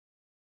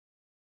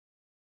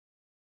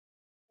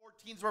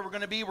14 is where we're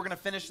going to be. We're going to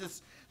finish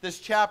this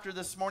chapter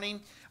this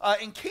morning.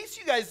 In case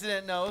you guys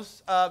didn't know,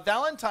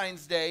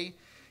 Valentine's Day,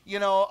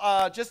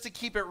 just to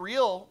keep it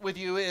real with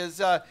you,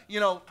 is,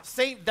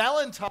 Saint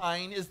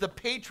Valentine is the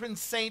patron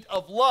saint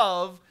of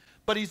love,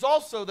 but he's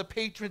also the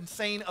patron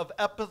saint of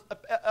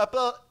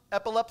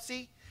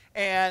epilepsy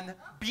and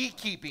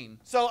beekeeping.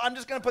 So I'm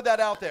just going to put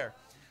that out there.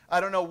 I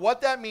don't know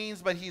what that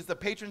means, but he's the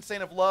patron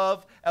saint of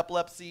love,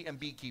 epilepsy, and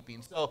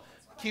beekeeping. So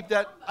keep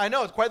that. I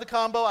know, it's quite the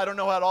combo. I don't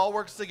know how it all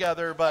works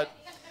together, but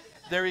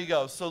there you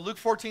go. So Luke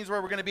 14 is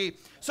where we're going to be.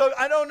 So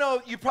I don't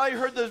know, you probably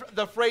heard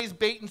the phrase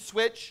bait and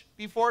switch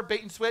before,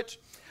 bait and switch.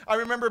 I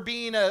remember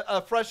being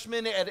a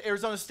freshman at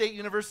Arizona State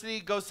University,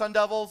 go Sun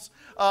Devils.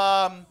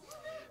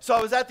 So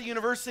I was at the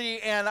university,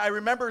 and I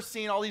remember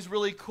seeing all these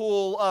really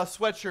cool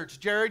sweatshirts.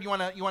 Jared, you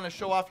wanna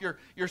show off your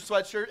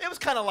sweatshirt? It was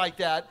kind of like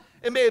that.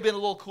 It may have been a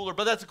little cooler,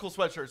 but that's a cool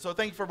sweatshirt, so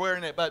thank you for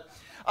wearing it. But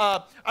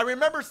I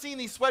remember seeing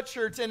these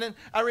sweatshirts, and then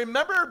I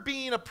remember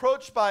being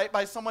approached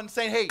by someone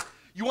saying, hey,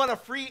 you want a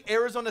free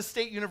Arizona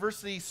State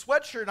University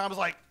sweatshirt? And I was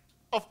like,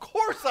 of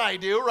course I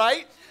do,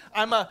 right?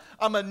 I'm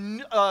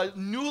a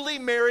newly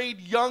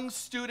married young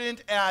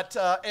student at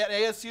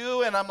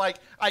ASU, and I'm like,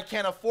 I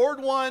can't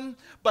afford one,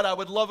 but I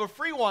would love a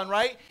free one,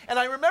 right? And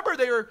I remember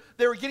they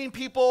were getting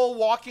people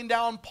walking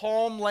down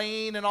Palm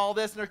Lane and all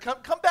this, and they're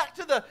come back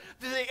to the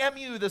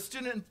MU, the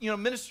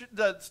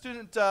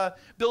student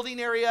building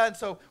area, and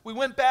so we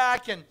went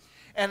back,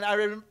 and I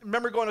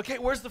remember going, okay,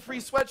 where's the free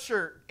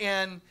sweatshirt?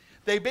 And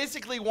they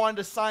basically wanted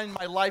to sign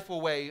my life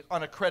away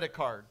on a credit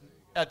card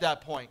at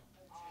that point.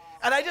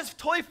 And I just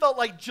totally felt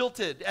like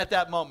jilted at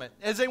that moment.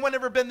 Has anyone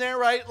ever been there,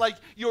 right? Like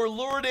you're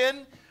lured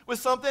in with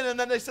something, and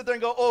then they sit there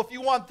and go, oh, if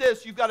you want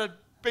this, you've got to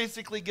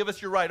basically give us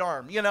your right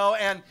arm,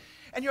 And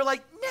you're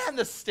like, man,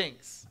 this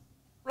stinks,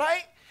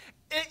 right?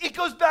 It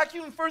goes back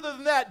even further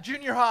than that,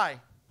 junior high.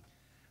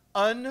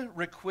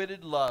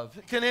 Unrequited love.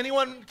 Can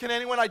anyone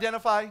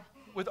identify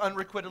with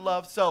unrequited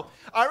love? So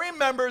I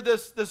remember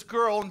this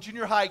girl in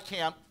junior high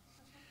camp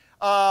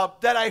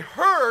that I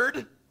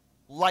heard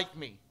liked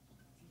me.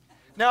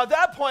 Now, at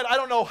that point, I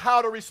don't know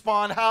how to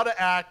respond, how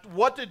to act,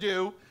 what to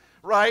do,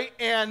 right?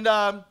 And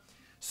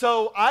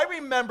so I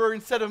remember,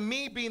 instead of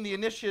me being the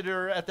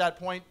initiator at that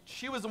point,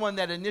 she was the one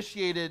that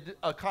initiated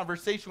a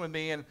conversation with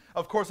me. And,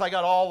 of course, I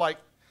got all, like,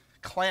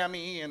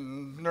 clammy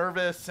and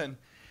nervous.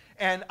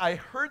 And I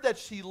heard that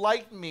she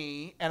liked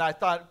me, and I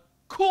thought,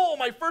 cool,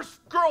 my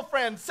first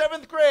girlfriend,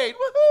 7th grade,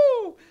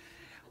 woohoo!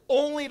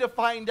 Only to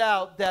find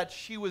out that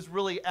she was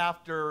really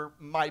after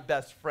my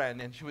best friend,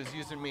 and she was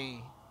using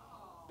me.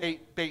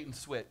 Bait and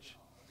switch.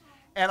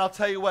 And I'll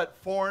tell you what,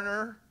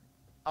 foreigner,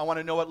 I want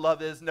to know what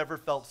love is, never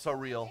felt so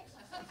real.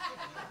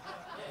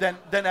 Then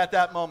at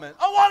that moment,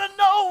 I want to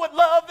know what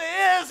love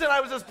is. And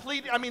I was just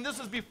pleading. I mean, this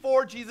was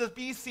before Jesus,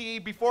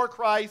 BC, before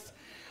Christ.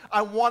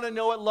 I want to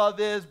know what love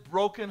is,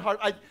 broken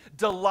heart.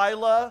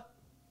 Delilah,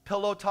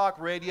 Pillow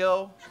Talk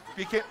Radio,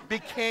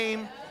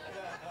 became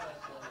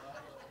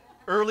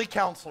early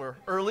counselor,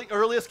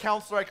 earliest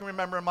counselor I can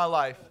remember in my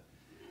life.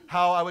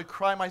 How I would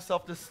cry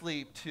myself to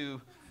sleep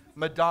to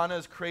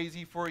Madonna's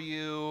Crazy for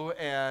You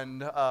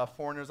and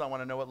Foreigners, I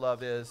Want to Know What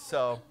Love Is.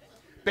 So,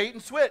 bait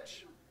and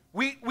switch.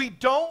 We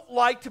don't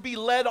like to be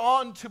led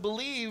on to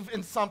believe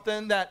in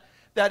something that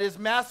is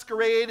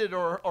masqueraded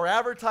or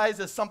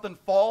advertised as something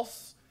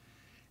false.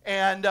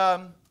 And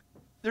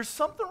there's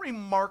something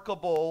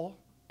remarkable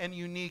and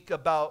unique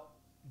about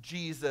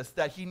Jesus,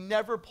 that he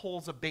never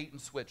pulls a bait and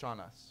switch on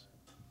us.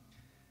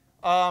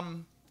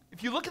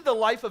 If you look at the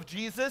life of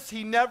Jesus,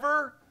 he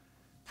never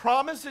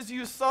promises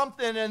you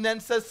something and then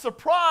says,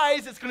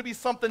 surprise, it's going to be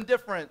something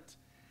different.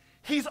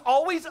 He's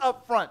always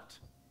upfront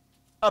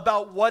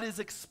about what is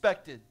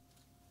expected.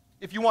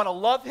 If you want to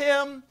love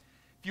him,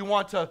 if you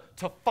want to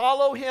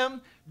follow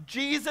him,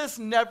 Jesus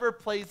never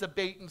plays a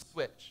bait and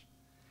switch,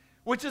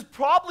 which is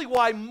probably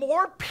why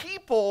more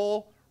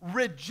people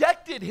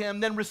rejected him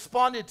than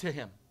responded to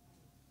him.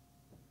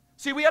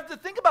 See, we have to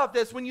think about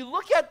this. When you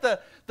look at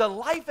the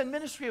life and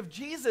ministry of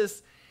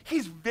Jesus,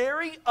 he's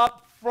very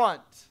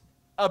upfront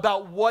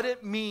about what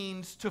it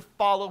means to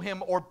follow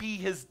him or be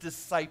his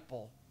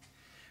disciple.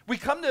 We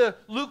come to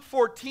Luke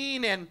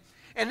 14, and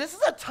this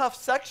is a tough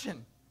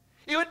section.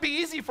 It would be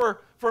easy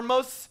for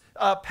most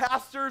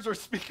pastors or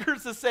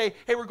speakers to say,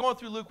 hey, we're going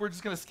through Luke, we're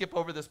just going to skip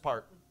over this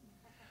part.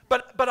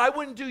 But I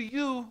wouldn't do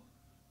you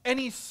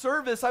any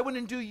service, I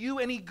wouldn't do you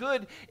any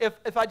good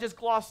if I just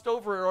glossed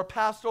over it or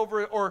passed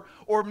over it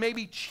or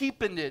maybe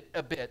cheapened it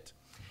a bit.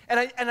 And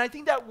I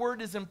think that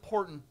word is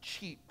important,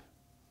 cheap.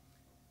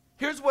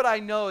 Here's what I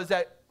know is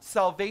that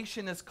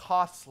salvation is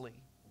costly.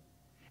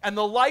 And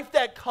the life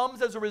that comes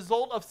as a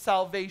result of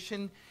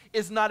salvation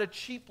is not a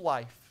cheap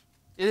life.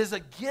 It is a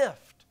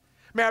gift.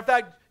 Matter of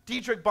fact,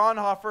 Dietrich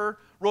Bonhoeffer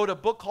wrote a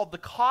book called The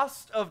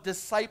Cost of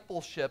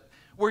Discipleship,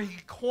 where he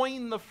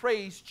coined the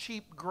phrase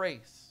cheap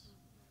grace.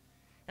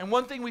 And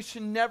one thing we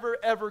should never,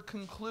 ever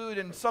conclude,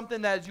 and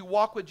something that as you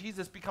walk with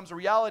Jesus becomes a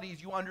reality,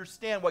 is you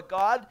understand what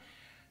God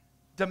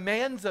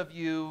demands of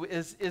you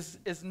is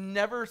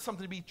never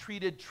something to be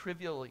treated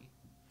trivially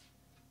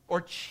or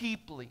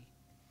cheaply.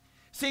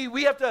 See,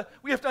 we have to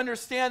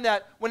understand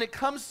that when it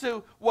comes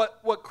to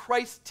what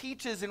Christ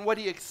teaches and what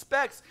he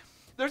expects,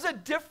 there's a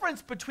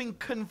difference between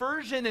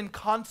conversion and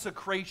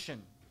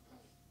consecration.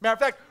 Matter of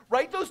fact,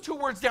 write those two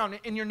words down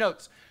in your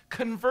notes.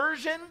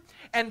 Conversion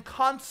and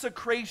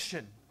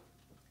consecration.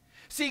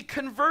 See,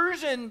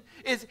 conversion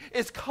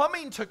is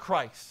coming to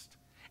Christ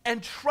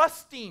and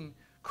trusting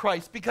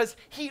Christ because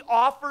he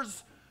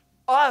offers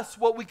us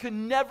what we could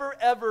never,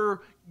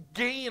 ever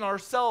gain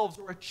ourselves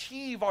or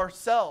achieve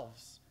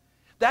ourselves.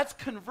 That's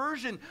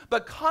conversion.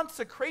 But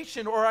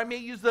consecration, or I may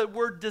use the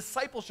word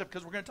discipleship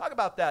because we're going to talk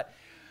about that.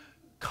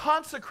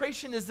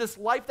 Consecration is this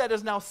life that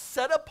is now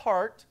set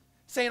apart,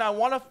 saying, I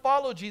want to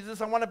follow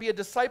Jesus, I want to be a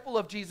disciple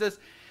of Jesus.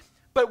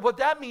 But what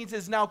that means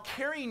is now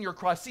carrying your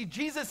cross. See,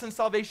 Jesus in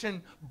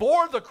salvation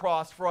bore the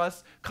cross for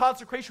us.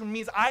 Consecration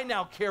means I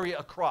now carry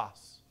a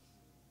cross.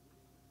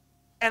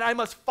 And I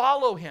must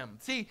follow him.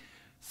 See,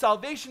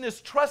 salvation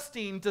is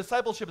trusting,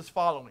 discipleship is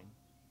following.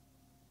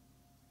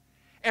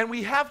 And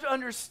we have to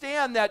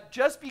understand that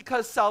just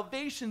because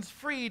salvation's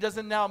free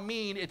doesn't now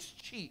mean it's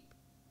cheap.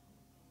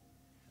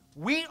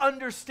 We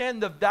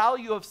understand the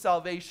value of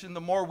salvation the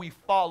more we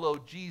follow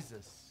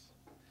Jesus.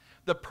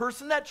 The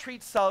person that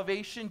treats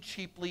salvation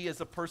cheaply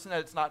is a person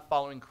that is not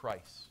following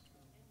Christ.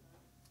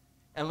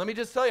 And let me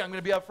just tell you, I'm going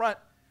to be up front.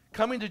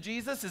 Coming to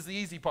Jesus is the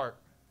easy part.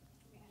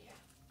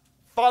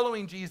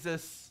 Following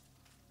Jesus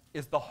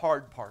is the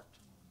hard part.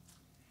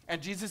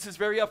 And Jesus is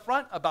very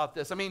upfront about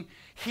this. I mean,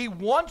 he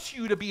wants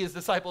you to be his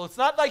disciple. It's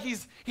not like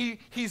he's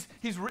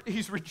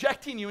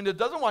rejecting you and it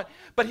doesn't want,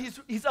 but he's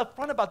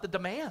upfront about the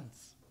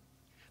demands.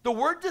 The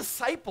word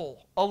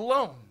disciple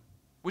alone,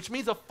 which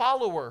means a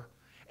follower,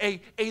 a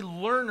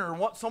learner,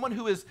 someone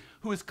who is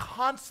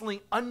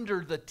constantly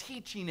under the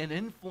teaching and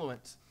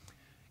influence,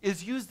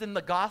 is used in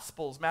the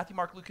Gospels, Matthew,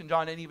 Mark, Luke, and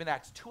John, and even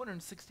Acts,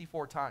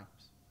 264 times.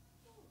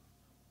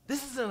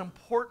 This is an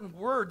important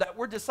word, that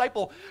word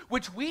disciple,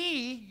 which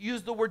we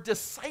use the word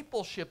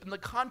discipleship in the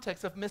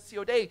context of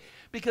Missio Dei,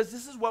 because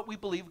this is what we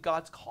believe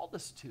God's called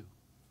us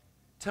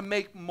to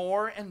make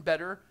more and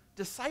better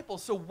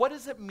disciples. So what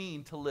does it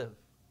mean to live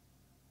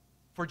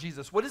for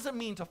Jesus? What does it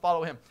mean to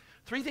follow him?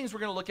 Three things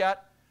we're going to look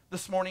at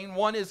this morning.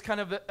 One is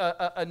kind of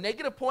a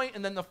negative point,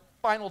 and then the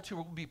final two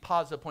will be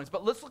positive points.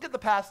 But let's look at the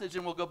passage,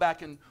 and we'll go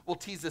back and we'll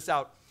tease this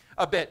out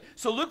a bit.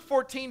 So Luke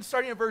 14,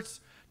 starting in verse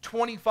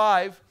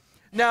 25,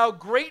 now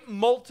great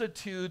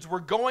multitudes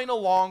were going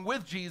along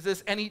with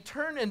Jesus, and he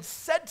turned and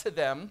said to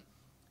them,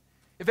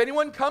 if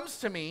anyone comes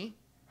to me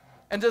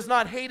and does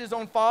not hate his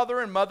own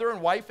father and mother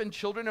and wife and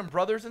children and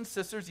brothers and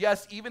sisters,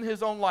 yes, even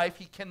his own life,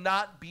 he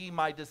cannot be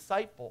my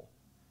disciple.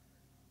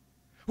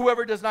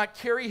 Whoever does not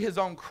carry his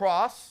own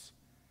cross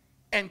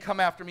and come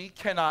after me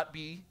cannot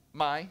be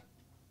my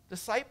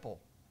disciple.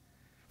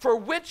 For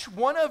which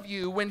one of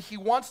you, when he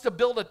wants to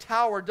build a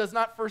tower, does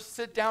not first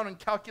sit down and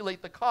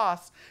calculate the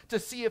costs to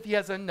see if he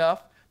has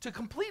enough to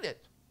complete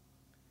it?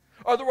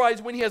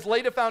 Otherwise, when he has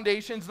laid a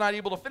foundation and is not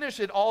able to finish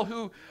it, all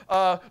who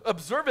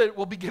observe it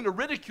will begin to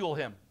ridicule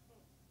him,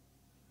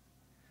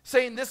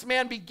 saying, this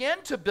man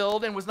began to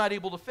build and was not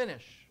able to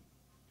finish.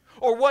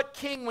 Or what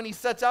king, when he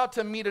sets out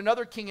to meet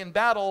another king in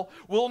battle,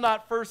 will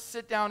not first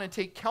sit down and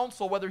take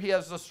counsel whether he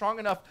has a strong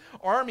enough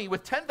army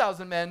with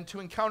 10,000 men to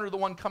encounter the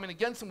one coming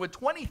against him with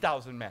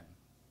 20,000 men?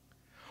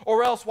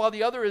 Or else, while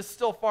the other is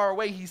still far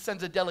away, he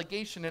sends a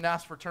delegation and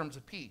asks for terms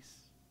of peace.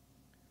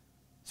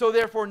 So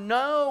therefore,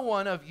 no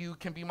one of you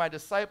can be my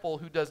disciple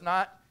who does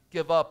not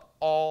give up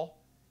all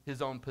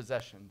his own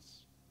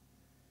possessions.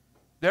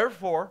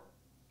 Therefore,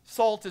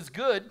 salt is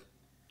good,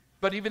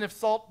 but even if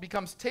salt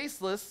becomes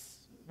tasteless,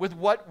 with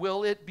what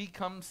will it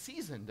become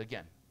seasoned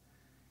again?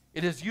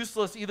 It is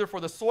useless either for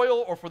the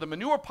soil or for the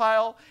manure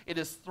pile. It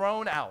is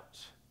thrown out.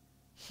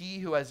 He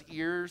who has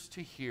ears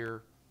to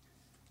hear,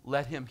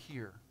 let him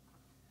hear.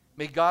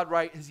 May God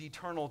write his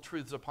eternal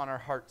truths upon our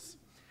hearts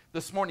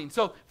this morning.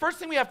 So first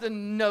thing we have to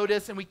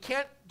notice, and we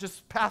can't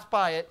just pass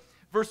by it,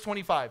 verse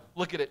 25.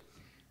 Look at it.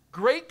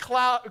 Great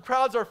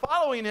crowds are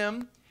following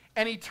him,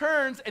 and he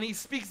turns and he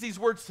speaks these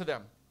words to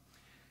them.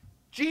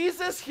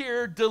 Jesus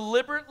here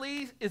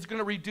deliberately is going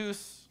to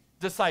reduce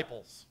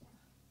disciples,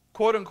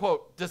 quote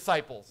unquote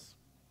disciples,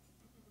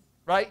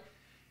 right?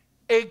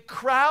 A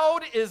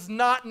crowd is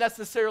not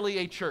necessarily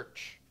a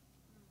church.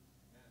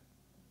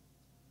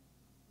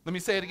 Let me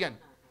say it again.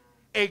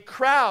 A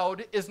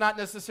crowd is not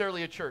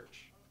necessarily a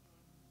church.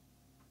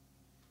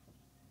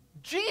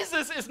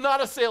 Jesus is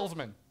not a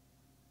salesman.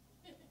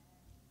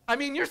 I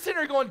mean, you're sitting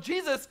there going,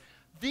 Jesus,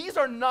 these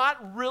are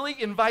not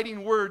really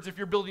inviting words if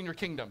you're building your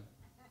kingdom.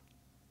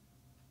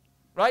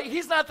 Right?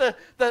 He's not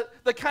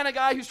the kind of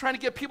guy who's trying to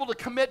get people to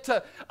commit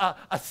to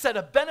a set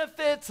of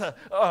benefits,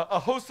 a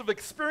host of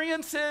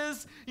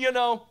experiences. You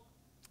know,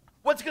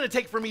 what's it going to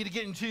take for me to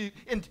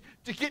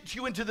get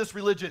you into this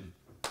religion?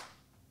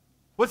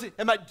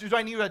 Do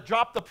I need to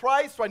drop the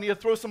price? Do I need to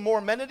throw some more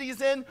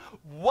amenities in?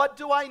 What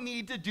do I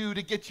need to do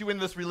to get you in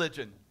this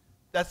religion?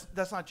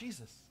 That's not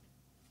Jesus.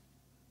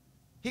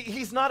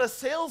 He's not a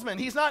salesman.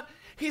 He's not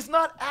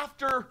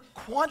after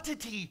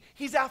quantity.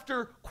 He's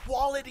after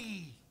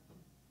quality.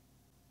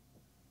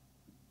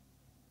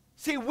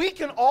 See, we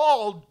can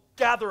all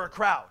gather a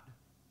crowd,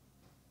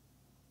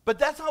 but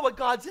that's not what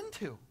God's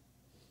into.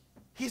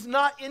 He's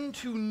not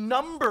into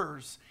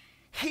numbers.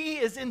 He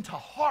is into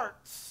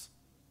hearts.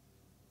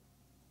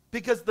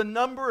 Because the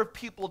number of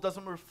people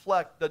doesn't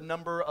reflect the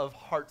number of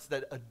hearts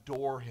that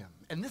adore him.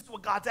 And this is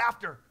what God's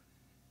after.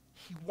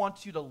 He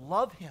wants you to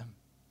love him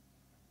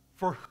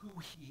for who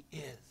he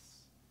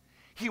is.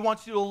 He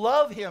wants you to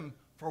love him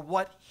for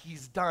what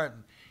he's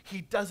done. He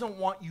doesn't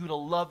want you to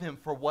love him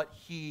for what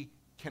he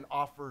can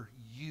offer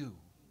you.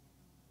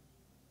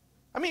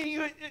 I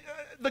mean,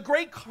 the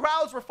great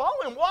crowds were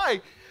following.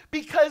 Why?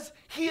 Because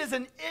he is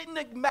an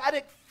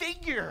enigmatic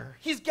figure.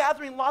 He's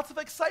gathering lots of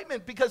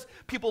excitement because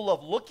people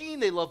love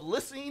looking, they love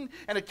listening,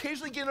 and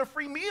occasionally getting a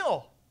free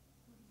meal.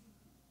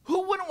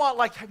 Who wouldn't want,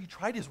 like, have you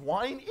tried his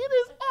wine? It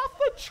is off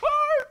the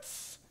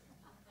charts.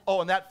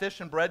 Oh, and that fish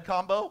and bread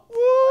combo?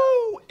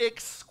 Woo!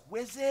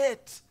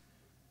 Exquisite.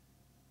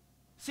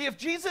 See, if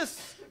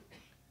Jesus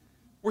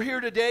were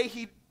here today,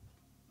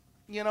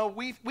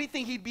 we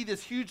think he'd be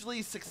this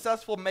hugely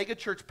successful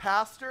megachurch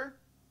pastor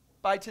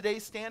by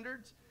today's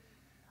standards.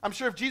 I'm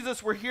sure if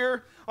Jesus were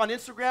here on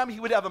Instagram, he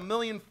would have 1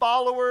 million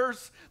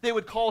followers. They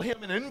would call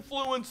him an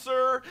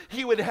influencer.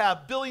 He would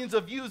have billions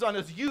of views on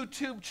his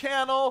YouTube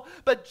channel.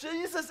 But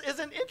Jesus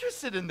isn't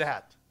interested in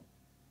that.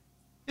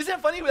 Isn't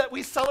it funny that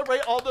we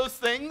celebrate all those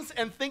things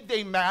and think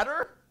they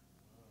matter?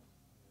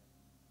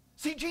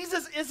 See,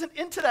 Jesus isn't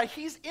into that.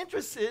 He's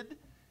interested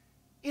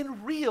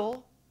in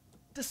real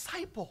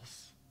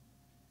disciples.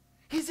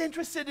 He's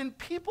interested in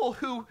people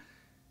who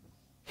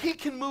he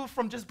can move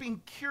from just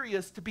being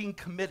curious to being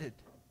committed.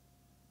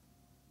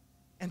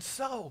 And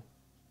so,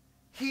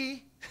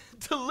 he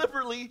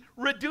deliberately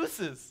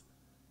reduces.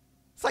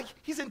 It's like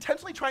he's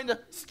intentionally trying to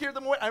scare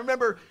them away. I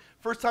remember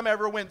first time I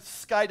ever went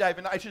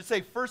skydiving. I should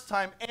say first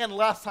time and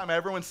last time I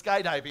ever went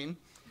skydiving.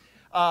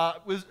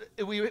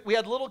 We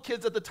had little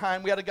kids at the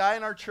time. We had a guy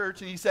in our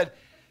church, and he said,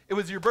 "It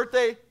was your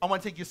birthday. I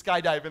want to take you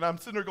skydiving." I'm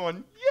sitting there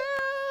going,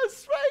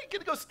 "Yes, right, get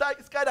to go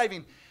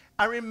skydiving."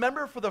 I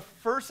remember for the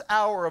first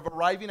hour of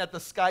arriving at the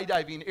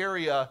skydiving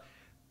area,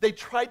 they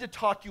tried to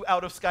talk you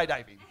out of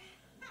skydiving.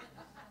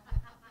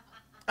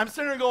 I'm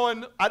sitting there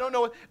going, I don't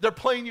know. They're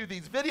playing you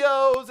these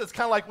videos. It's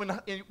kind of like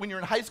when you're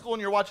in high school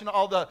and you're watching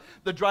all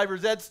the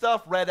driver's ed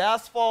stuff, red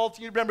asphalt.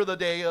 You remember the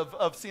day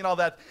of seeing all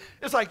that.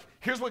 It's like,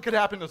 here's what could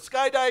happen to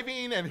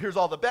skydiving, and here's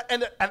all the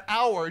and an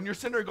hour, and you're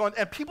sitting there going,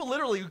 and people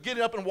literally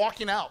getting up and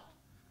walking out.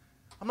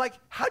 I'm like,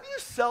 how do you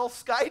sell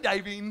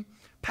skydiving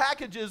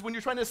packages when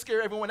you're trying to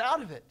scare everyone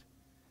out of it?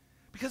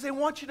 Because they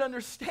want you to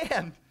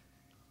understand,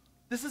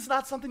 this is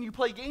not something you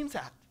play games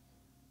at.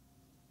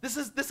 This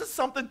is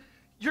something.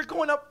 You're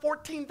going up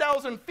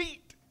 14,000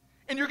 feet,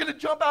 and you're going to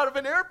jump out of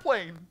an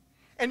airplane,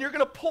 and you're going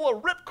to pull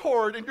a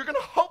ripcord, and you're going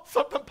to hope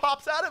something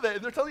pops out of it.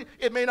 And they're telling you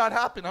it may not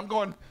happen. I'm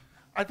going,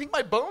 I think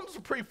my bones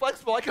are pretty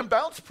flexible. I can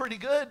bounce pretty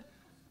good,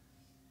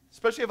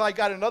 especially if I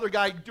got another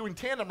guy doing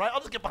tandem, right? I'll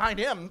just get behind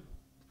him.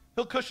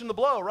 He'll cushion the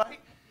blow, right?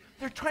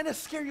 They're trying to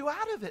scare you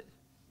out of it.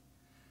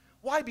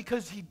 Why?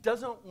 Because he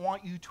doesn't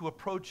want you to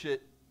approach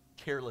it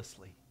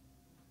carelessly.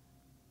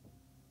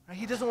 Right?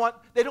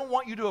 They don't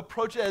want you to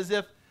approach it as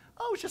if,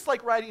 oh, it's just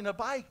like riding a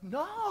bike.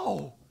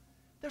 No,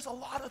 there's a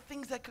lot of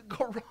things that could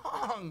go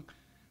wrong,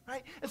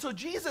 right? And so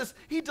Jesus,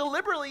 he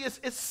deliberately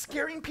is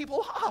scaring people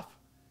off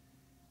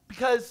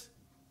because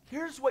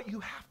here's what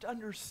you have to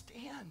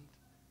understand.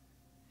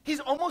 He's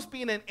almost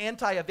being an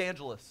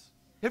anti-evangelist.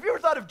 Have you ever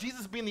thought of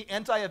Jesus being the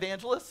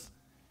anti-evangelist?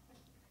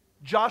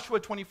 Joshua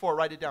 24,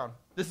 write it down.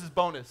 This is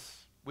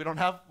bonus. We don't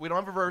have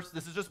a verse.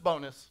 This is just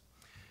bonus.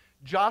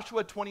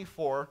 Joshua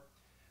 24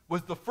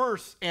 was the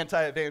first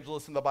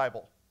anti-evangelist in the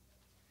Bible.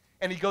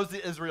 And he goes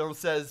to Israel and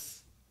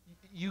says,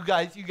 you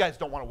guys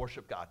don't want to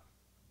worship God.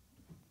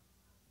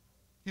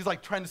 He's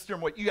like trying to steer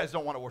them away. You guys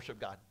don't want to worship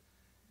God.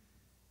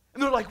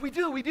 And they're like, we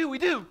do.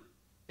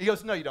 He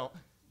goes, no, you don't.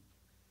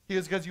 He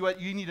goes, because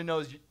what you need to know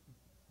is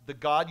the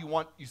God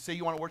you say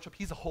you want to worship,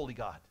 he's a holy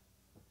God.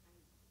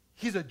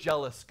 He's a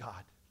jealous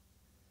God.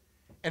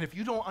 And if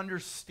you don't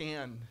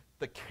understand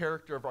the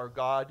character of our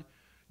God,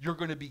 you're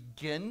going to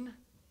begin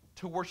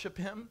to worship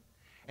him,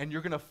 and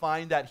you're going to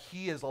find that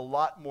he is a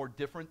lot more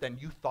different than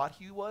you thought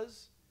he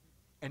was,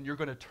 and you're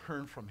going to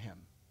turn from him.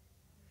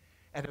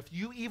 And if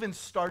you even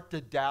start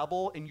to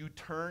dabble and you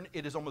turn,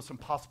 it is almost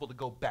impossible to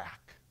go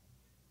back.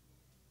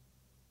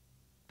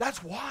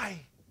 That's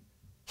why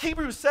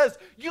Hebrews says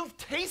you've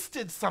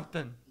tasted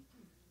something,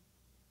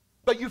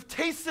 but you've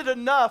tasted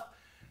enough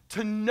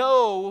to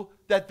know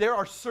that there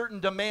are certain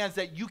demands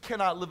that you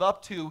cannot live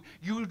up to.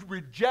 You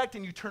reject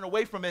and you turn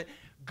away from it.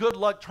 Good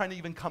luck trying to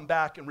even come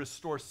back and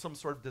restore some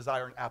sort of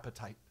desire and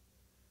appetite.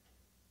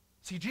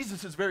 See,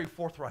 Jesus is very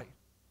forthright.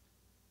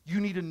 You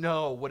need to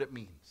know what it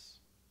means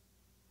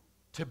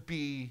to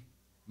be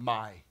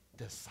my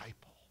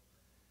disciple.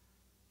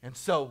 And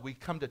so we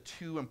come to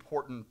two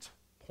important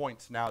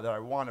points now that I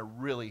want to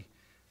really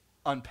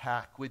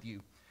unpack with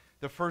you.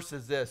 The first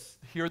is this.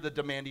 Here are the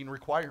demanding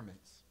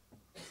requirements.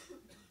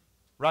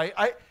 Right?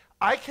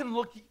 I can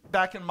look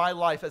back in my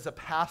life as a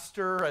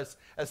pastor, as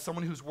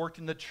someone who's worked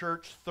in the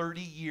church 30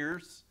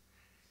 years,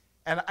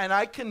 and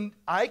I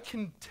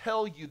can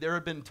tell you there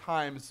have been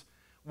times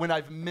when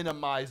I've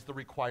minimized the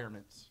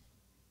requirements.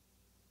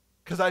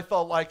 Because I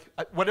felt like,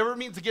 whatever it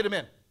means to get him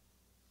in,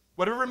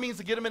 whatever it means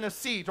to get him in a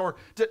seat,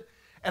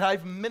 and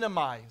I've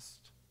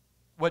minimized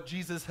what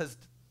Jesus has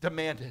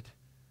demanded.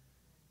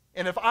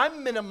 And if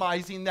I'm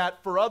minimizing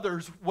that for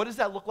others, what does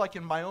that look like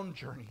in my own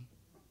journey?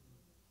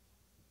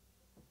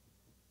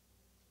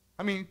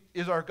 I mean,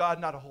 is our God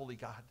not a holy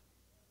God?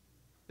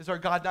 Is our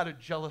God not a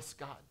jealous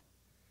God?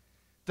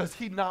 Does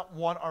he not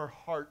want our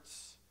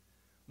hearts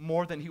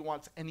more than he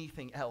wants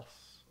anything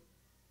else?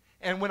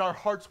 And when our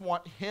hearts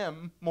want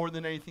him more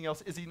than anything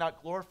else, is he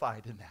not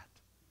glorified in that?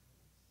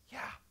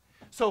 Yeah.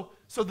 So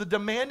the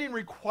demanding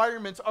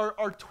requirements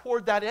are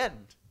toward that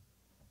end.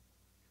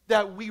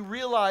 That we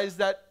realize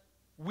that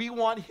we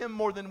want him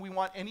more than we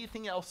want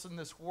anything else in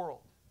this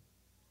world.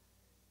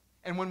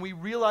 And when we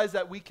realize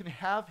that we can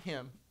have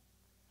him,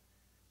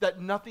 that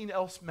nothing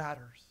else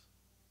matters.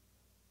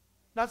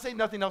 Not saying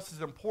nothing else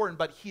is important,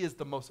 but he is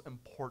the most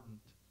important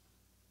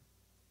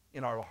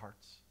in our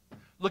hearts.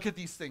 Look at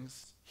these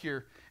things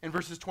here in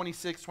verses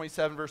 26,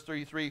 27, verse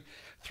 33.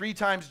 3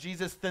 times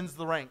Jesus thins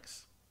the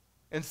ranks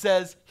and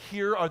says,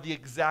 here are the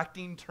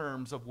exacting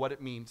terms of what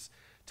it means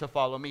to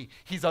follow me.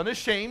 He's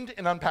unashamed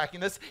in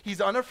unpacking this.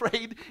 He's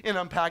unafraid in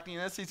unpacking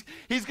this.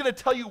 He's going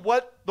to tell you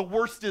what the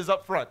worst is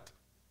up front.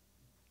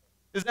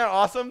 Isn't that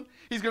awesome?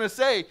 He's going to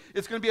say,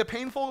 it's going to be a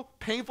painful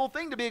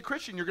thing to be a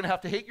Christian. You're going to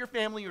have to hate your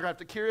family. You're going to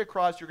have to carry a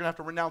cross. You're going to have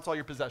to renounce all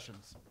your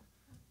possessions.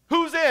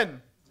 Who's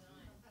in?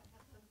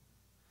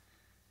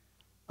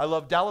 I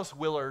love Dallas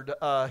Willard.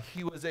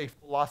 He was a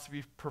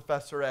philosophy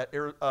professor at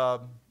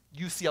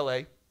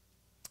UCLA.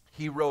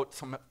 He wrote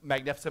some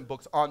magnificent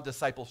books on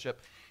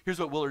discipleship. Here's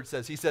what Willard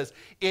says. He says,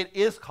 it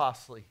is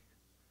costly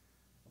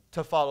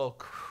to follow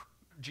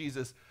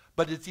Jesus,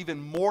 but it's even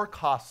more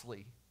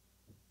costly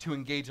to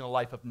engage in a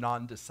life of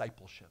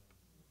non-discipleship.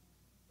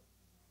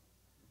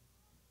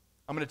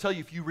 I'm going to tell you,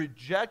 if you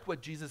reject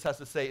what Jesus has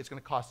to say, it's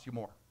going to cost you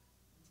more.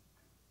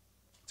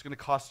 It's going to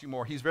cost you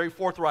more. He's very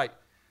forthright.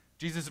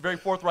 Jesus is very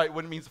forthright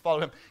when it means to follow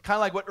him. Kind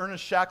of like what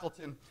Ernest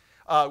Shackleton,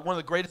 one of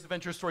the greatest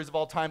adventure stories of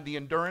all time, the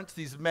Endurance.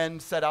 These men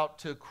set out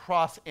to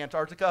cross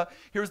Antarctica.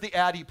 Here's the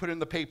ad he put in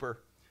the paper.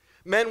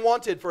 Men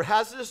wanted for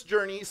hazardous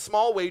journey,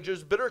 small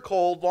wages, bitter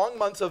cold, long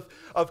months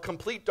of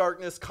complete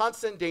darkness,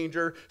 constant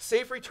danger,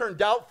 safe return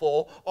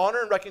doubtful, honor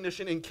and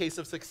recognition in case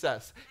of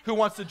success. Who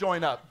wants to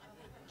join up?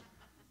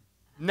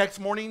 Next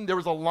morning, there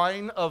was a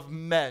line of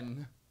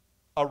men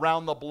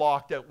around the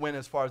block that went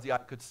as far as the eye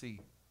could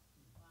see.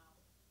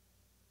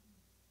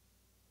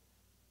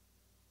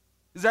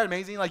 Is that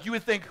amazing? Like, you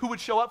would think, who would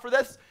show up for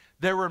this?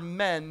 There were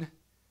men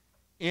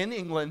in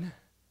England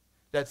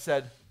that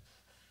said,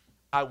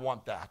 I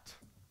want that.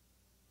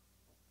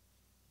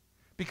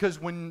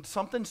 Because when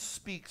something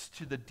speaks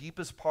to the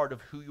deepest part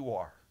of who you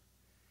are,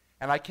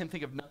 and I can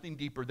think of nothing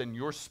deeper than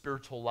your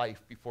spiritual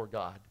life before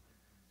God,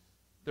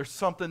 there's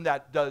something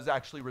that does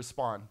actually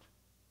respond.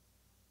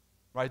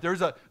 Right?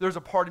 There's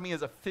a part of me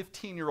as a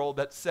 15-year-old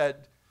that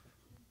said,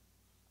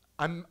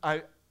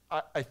 I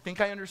think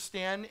I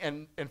understand,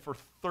 and for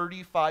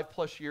 35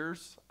 plus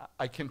years,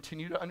 I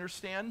continue to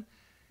understand.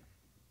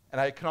 And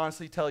I can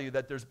honestly tell you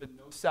that there's been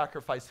no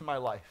sacrifice in my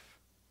life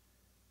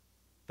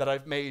that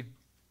I've made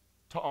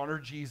to honor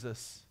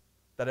Jesus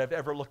that I've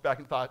ever looked back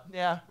and thought,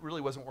 yeah, it really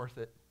wasn't worth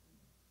it.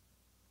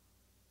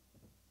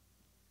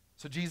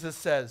 So Jesus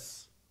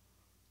says,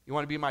 you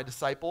want to be my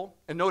disciple?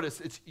 And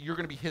notice, you're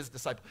going to be his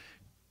disciple.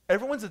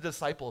 Everyone's a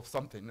disciple of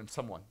something and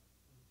someone.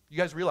 You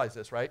guys realize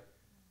this, right?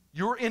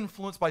 You're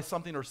influenced by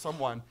something or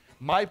someone.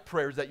 My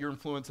prayer is that you're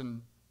influenced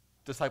and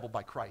discipled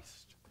by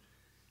Christ.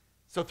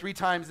 So 3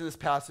 times in this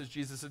passage,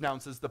 Jesus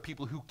announces the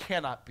people who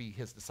cannot be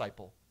his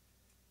disciple.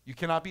 You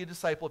cannot be a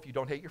disciple if you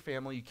don't hate your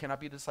family. You cannot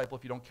be a disciple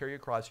if you don't carry a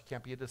cross. You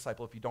can't be a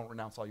disciple if you don't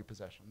renounce all your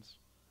possessions.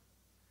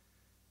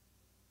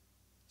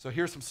 So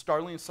here's some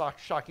startling and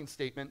shocking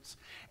statements,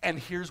 and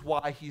here's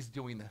why he's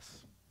doing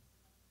this.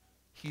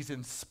 He's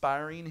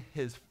inspiring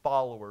his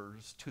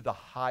followers to the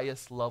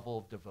highest level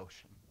of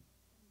devotion.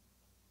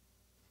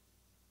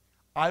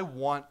 I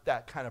want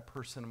that kind of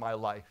person in my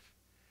life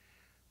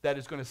that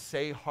is going to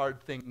say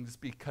hard things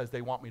because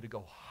they want me to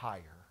go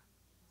higher,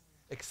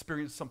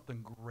 experience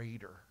something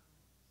greater.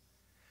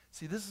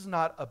 See, this is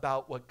not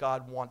about what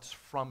God wants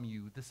from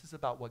you. This is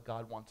about what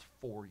God wants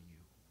for you.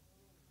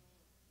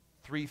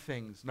 3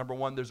 things. Number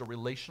 1, there's a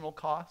relational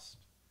cost.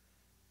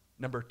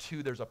 Number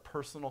 2, there's a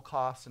personal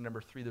cost. And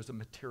number 3, there's a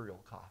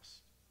material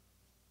cost.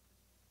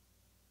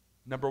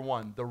 Number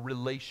 1, the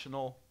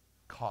relational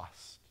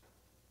cost.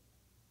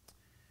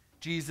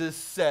 Jesus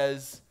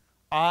says,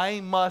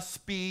 I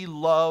must be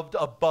loved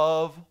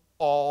above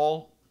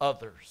all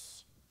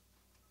others.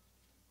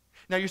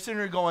 Now you're sitting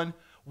there going,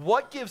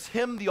 what gives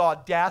him the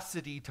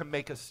audacity to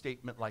make a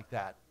statement like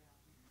that?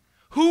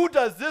 Who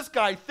does this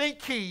guy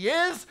think he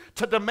is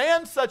to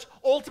demand such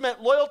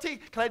ultimate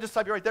loyalty? Can I just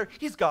stop you right there?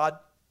 He's God.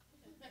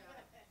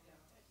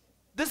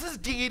 This is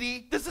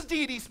deity. This is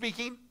deity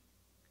speaking.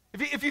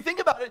 If you think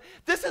about it,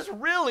 this is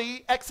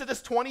really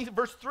Exodus 20,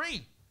 verse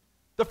 3,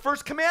 the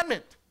first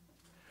commandment.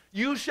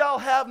 You shall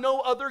have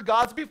no other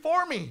gods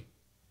before me.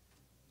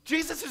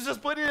 Jesus is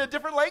just putting it in a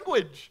different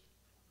language.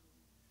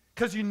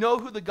 Because you know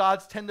who the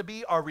gods tend to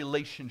be? Our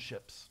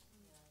relationships.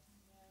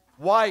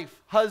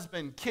 Wife,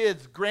 husband,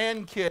 kids,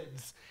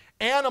 grandkids,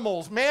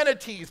 animals,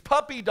 manatees,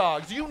 puppy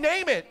dogs, you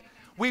name it.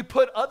 We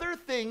put other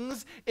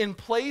things in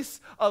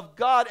place of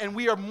God, and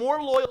we are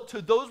more loyal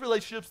to those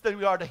relationships than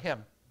we are to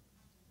him.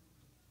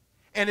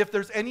 And if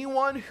there's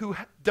anyone who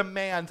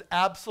demands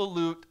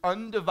absolute,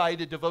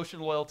 undivided devotion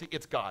and loyalty,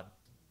 it's God.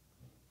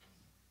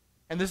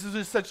 And this is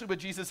essentially what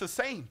Jesus is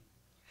saying.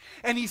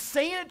 And he's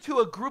saying it to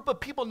a group of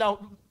people. Now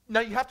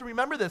you have to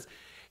remember this.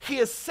 He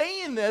is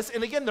saying this,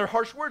 and again, they're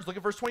harsh words. Look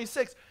at verse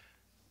 26.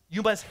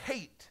 You must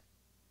hate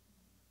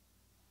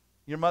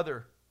your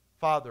mother,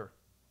 father,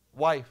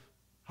 wife,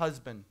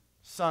 husband,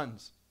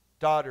 sons,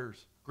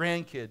 daughters,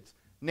 grandkids,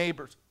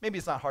 neighbors. Maybe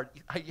it's not hard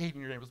hating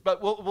your neighbors,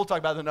 but we'll talk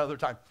about it another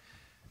time.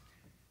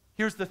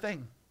 Here's the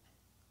thing.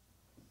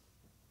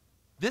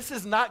 This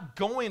is not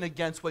going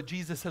against what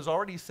Jesus has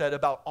already said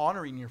about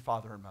honoring your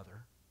father and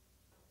mother.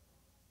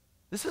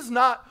 This is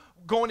not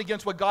going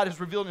against what God has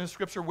revealed in His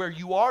Scripture where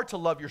you are to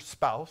love your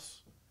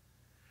spouse.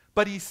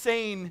 But He's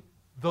saying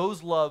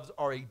those loves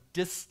are a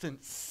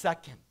distant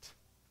second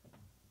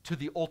to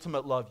the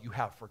ultimate love you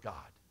have for God.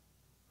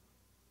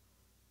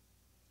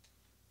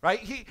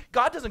 Right?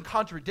 God doesn't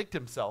contradict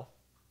Himself.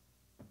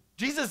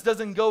 Jesus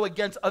doesn't go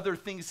against other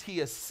things He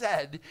has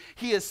said.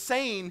 He is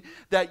saying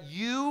that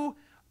you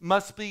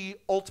must be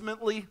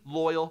ultimately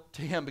loyal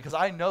to Him, because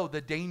I know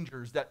the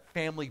dangers that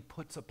family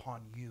puts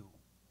upon you.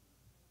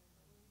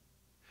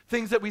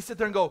 Things that we sit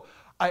there and go,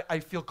 I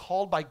feel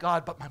called by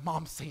God, but my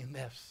mom's saying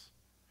this.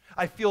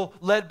 I feel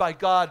led by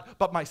God,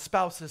 but my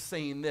spouse is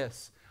saying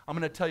this. I'm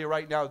going to tell you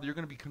right now, you're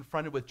going to be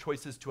confronted with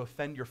choices to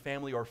offend your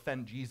family or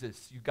offend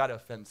Jesus. You've got to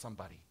offend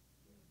somebody.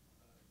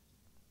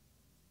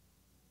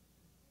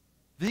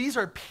 These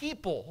are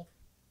people,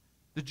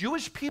 the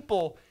Jewish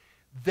people,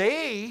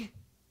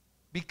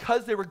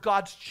 because they were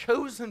God's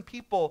chosen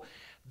people,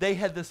 they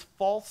had this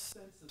false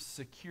sense of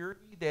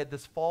security. They had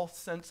this false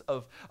sense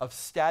of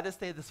status.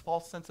 They had this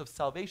false sense of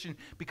salvation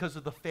because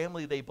of the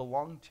family they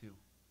belonged to. Do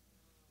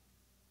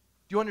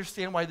you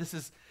understand why this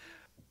is?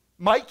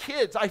 My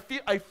kids, I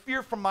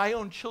fear for my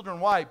own children.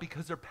 Why?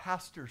 Because they're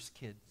pastors'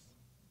 kids.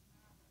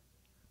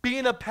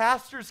 Being a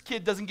pastor's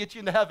kid doesn't get you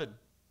into heaven.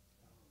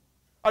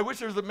 I wish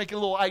there was making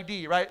a little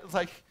ID, right? It's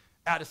like,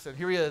 Addison,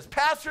 here he is.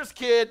 Pastor's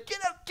kid,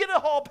 get a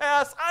hall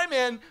pass, I'm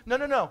in.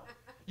 No.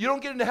 You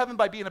don't get into heaven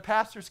by being a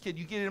pastor's kid.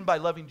 You get in by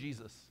loving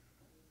Jesus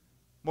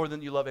more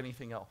than you love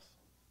anything else.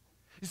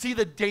 You see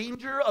the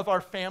danger of our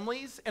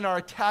families and our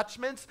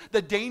attachments,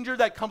 the danger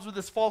that comes with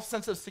this false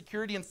sense of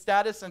security and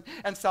status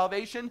and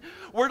salvation.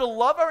 We're to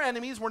love our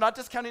enemies. We're not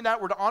discounting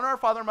that. We're to honor our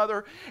father and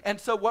mother.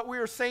 And so what we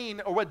are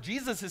saying, or what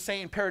Jesus is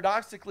saying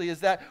paradoxically,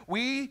 is that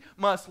we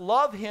must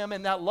love Him,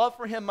 and that love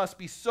for Him must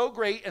be so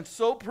great and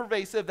so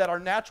pervasive that our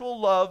natural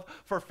love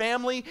for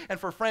family and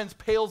for friends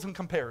pales in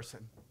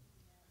comparison.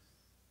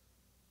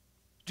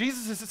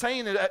 Jesus is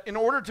saying that in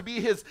order to be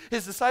his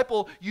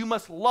disciple, you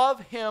must love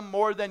Him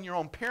more than your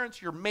own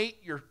parents, your mate,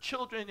 your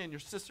children, and your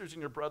sisters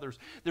and your brothers.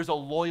 There's a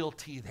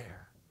loyalty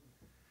there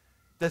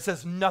that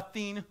says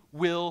nothing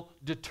will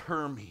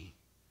deter me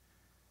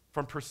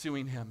from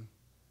pursuing Him.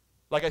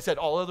 Like I said,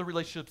 all other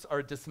relationships are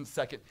a distant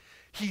second.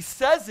 He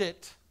says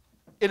it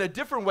in a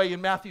different way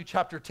in Matthew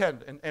chapter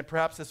 10, and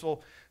perhaps this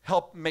will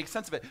help make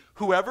sense of it.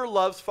 Whoever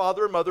loves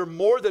father or mother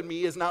more than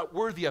me is not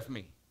worthy of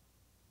me.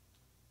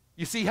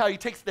 You see how he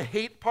takes the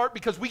hate part?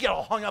 Because we get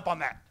all hung up on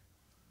that.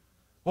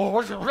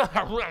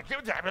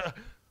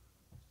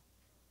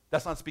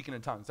 That's not speaking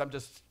in tongues. I'm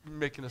just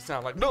making it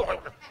sound like,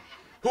 no.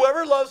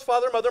 Whoever loves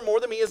father or mother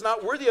more than me is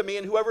not worthy of me,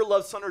 and whoever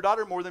loves son or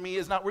daughter more than me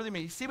is not worthy of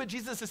me. See what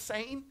Jesus is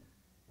saying?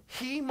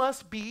 He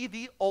must be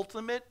the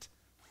ultimate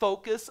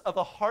focus of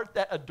a heart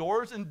that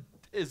adores and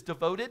is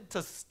devoted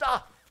to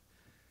stuff.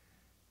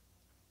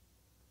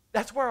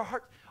 That's where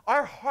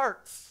our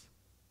hearts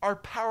are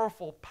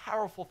powerful,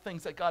 powerful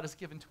things that God has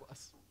given to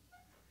us.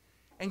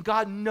 And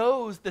God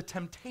knows the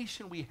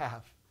temptation we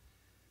have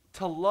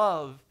to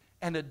love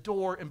and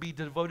adore and be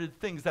devoted to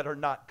things that are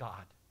not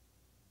God.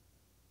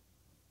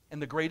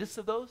 And the greatest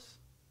of those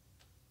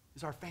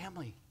is our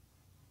family,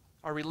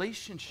 our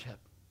relationship.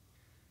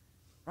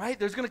 Right?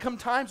 There's going to come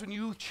times when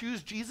you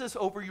choose Jesus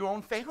over your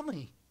own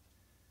family.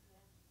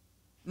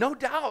 No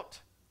doubt.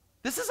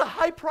 This is a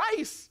high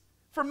price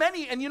for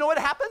many. And you know what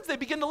happens? They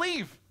begin to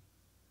leave.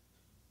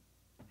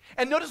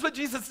 And notice what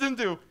Jesus didn't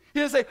do. He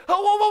didn't say,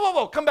 oh,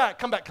 whoa, come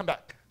back.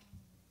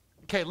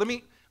 Okay, let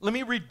me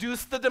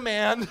reduce the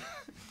demand.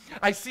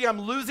 I see I'm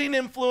losing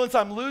influence,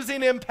 I'm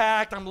losing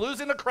impact, I'm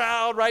losing a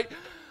crowd, right?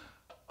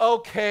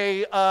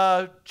 Okay,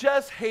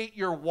 just hate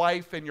your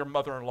wife and your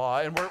mother-in-law,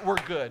 and we're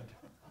good.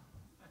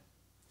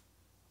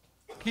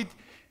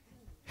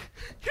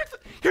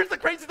 Here's the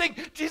crazy thing.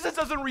 Jesus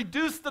doesn't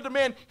reduce the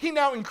demand. He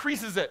now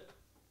increases it.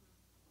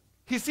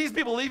 He sees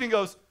people leaving and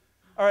goes,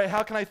 All right,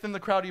 how can I thin the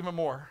crowd even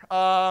more?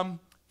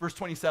 Verse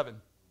 27.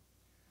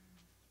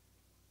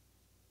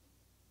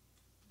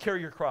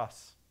 Carry your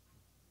cross.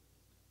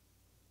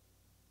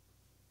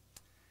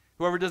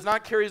 Whoever does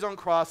not carry his own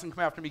cross and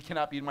come after me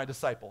cannot be my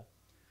disciple.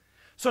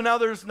 So now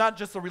there's not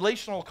just a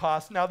relational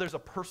cost, now there's a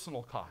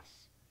personal cost.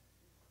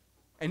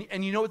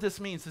 And you know what this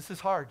means? This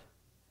is hard.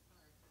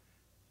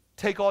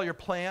 Take all your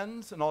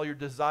plans and all your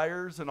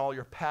desires and all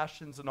your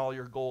passions and all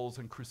your goals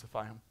and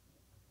crucify them.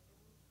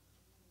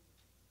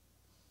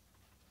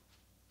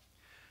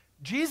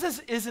 Jesus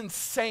isn't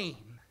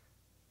saying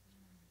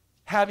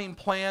having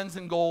plans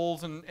and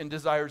goals and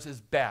desires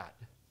is bad.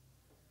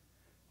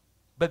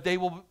 But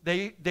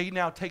they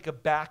now take a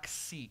back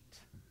seat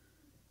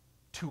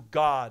to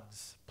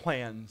God's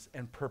plans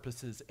and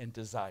purposes and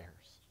desires.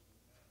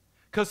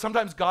 Because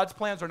sometimes God's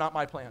plans are not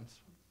my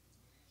plans.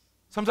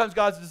 Sometimes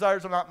God's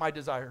desires are not my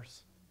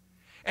desires.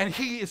 And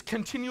he is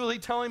continually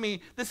telling me,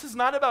 this is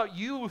not about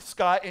you,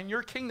 Scott, and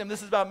your kingdom.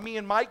 This is about me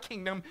and my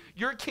kingdom.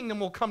 Your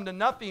kingdom will come to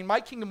nothing. My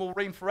kingdom will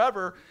reign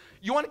forever.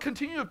 You want to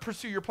continue to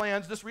pursue your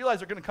plans, just realize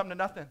they're going to come to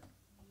nothing.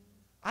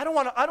 I don't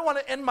want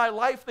to end my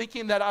life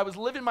thinking that I was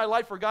living my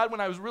life for God when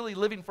I was really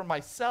living for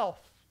myself.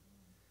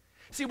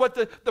 See, what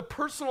the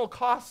personal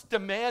cost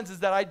demands is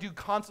that I do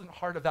constant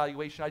heart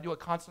evaluation. I do a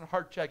constant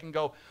heart check and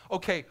go,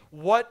 okay,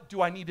 what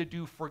do I need to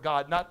do for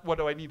God, not what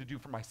do I need to do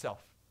for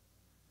myself?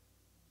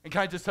 And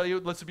can I just tell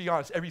you, let's be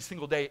honest, every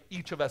single day,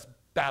 each of us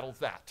battles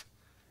that.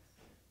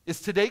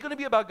 Is today going to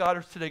be about God or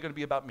is today going to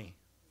be about me?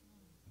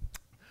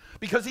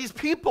 Because these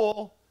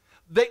people,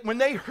 when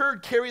they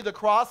heard carry the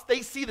cross,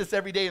 they see this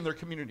every day in their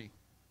community.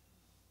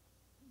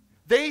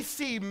 They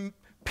see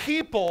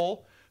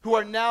people who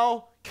are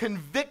now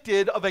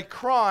convicted of a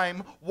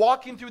crime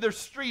walking through their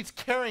streets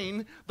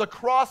carrying the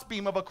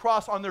crossbeam of a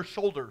cross on their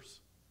shoulders.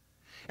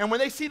 And when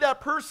they see that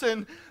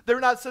person,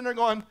 they're not sitting there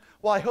going,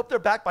 well, I hope they're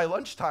back by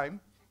lunchtime.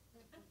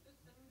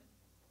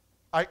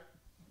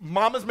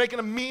 Mama's making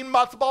a mean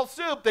matzo ball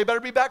soup. They better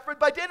be back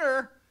by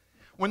dinner.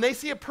 When they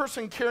see a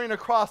person carrying a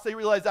cross, they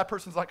realize that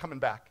person's not coming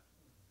back.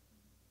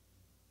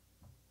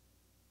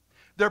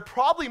 They're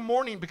probably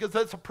mourning because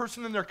that's a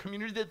person in their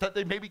community that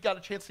they maybe got a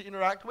chance to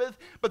interact with,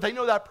 but they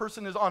know that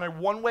person is on a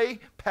one-way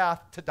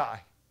path to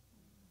die.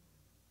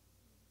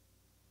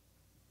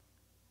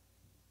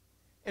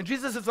 And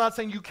Jesus is not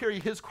saying you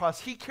carry his cross.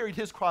 He carried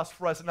his cross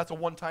for us, and that's a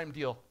one-time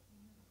deal.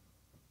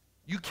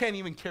 You can't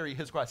even carry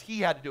his cross.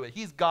 He had to do it.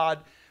 He's God,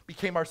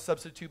 became our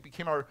substitute,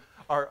 became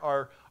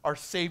our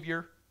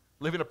Savior,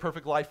 living a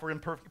perfect life for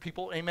imperfect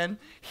people. Amen.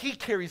 He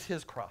carries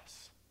his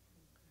cross.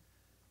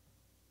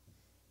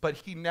 But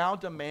he now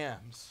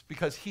demands,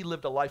 because he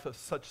lived a life of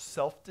such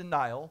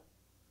self-denial,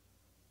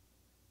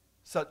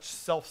 such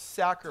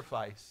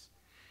self-sacrifice,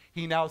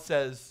 he now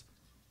says,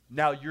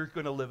 now you're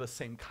going to live a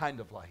same kind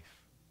of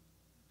life.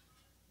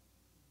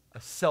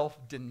 A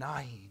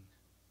self-denying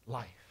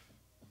life.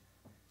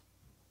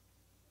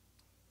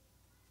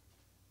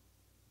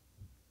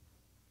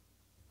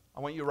 I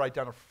want you to write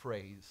down a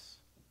phrase.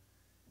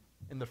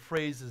 And the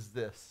phrase is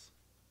this: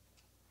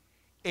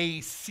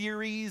 a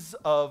series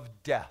of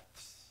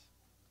deaths.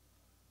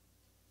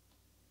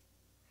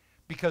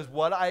 Because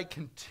what I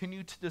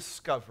continue to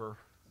discover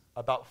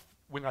about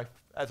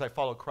as I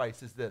follow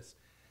Christ is this: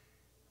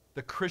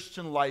 the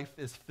Christian life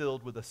is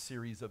filled with a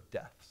series of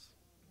deaths.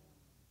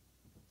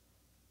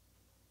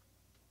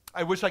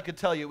 I wish I could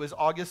tell you it was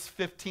August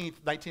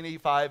 15th,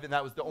 1985, and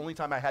that was the only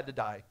time I had to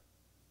die.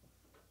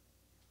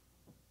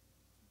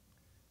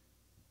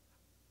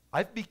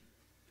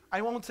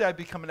 I won't say I've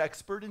become an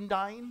expert in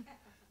dying,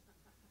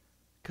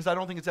 because I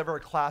don't think it's ever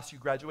a class you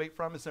graduate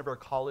from. It's never a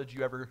college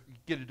you ever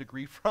get a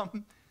degree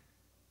from.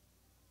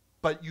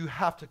 But you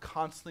have to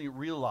constantly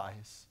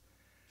realize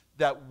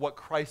that what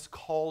Christ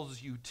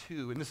calls you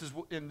to, and this is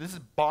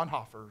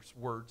Bonhoeffer's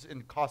words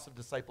in Cost of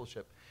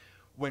Discipleship,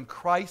 when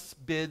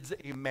Christ bids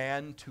a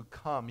man to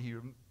come, he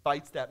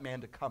invites that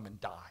man to come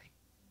and die.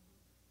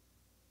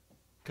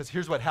 Because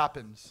here's what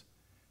happens.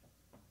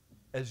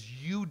 As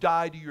you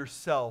die to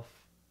yourself,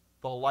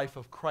 the life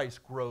of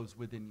Christ grows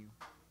within you.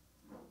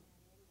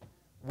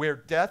 Where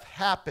death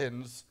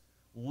happens,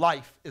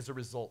 life is a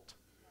result.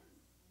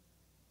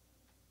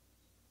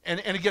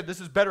 And again,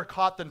 this is better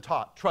caught than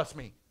taught. Trust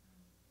me.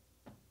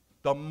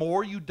 The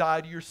more you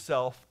die to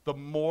yourself, the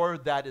more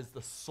that is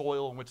the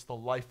soil in which the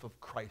life of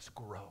Christ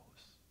grows.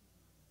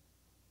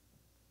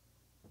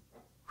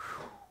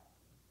 Whew.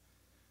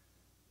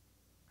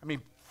 I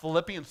mean,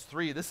 Philippians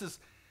 3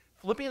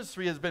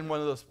 has been one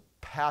of those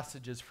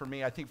passages for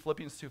me. I think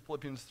Philippians 2,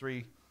 Philippians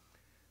 3,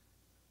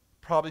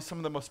 probably some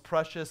of the most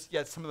precious,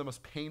 yet some of the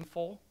most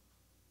painful,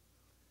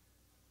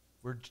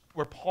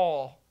 where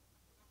Paul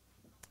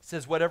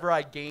says, whatever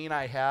I gain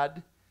I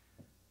had,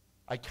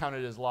 I count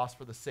it as loss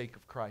for the sake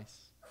of Christ.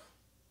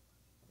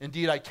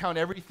 Indeed, I count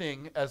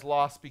everything as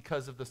loss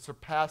because of the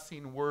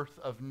surpassing worth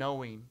of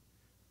knowing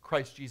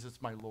Christ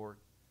Jesus my Lord.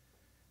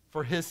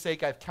 For his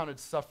sake I've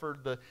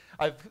suffered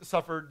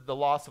the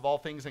loss of all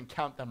things and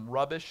count them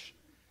rubbish,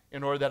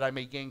 in order that I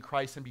may gain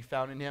Christ and be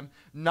found in him,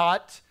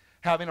 not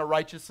having a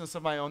righteousness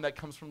of my own that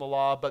comes from the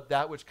law, but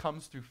that which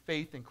comes through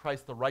faith in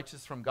Christ, the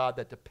righteousness from God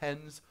that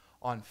depends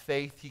on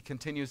faith. He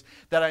continues,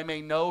 that I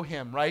may know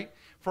him, right?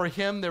 For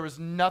him there was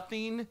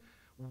nothing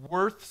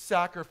worth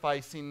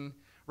sacrificing,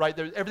 right?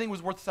 Everything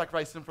was worth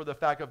sacrificing for the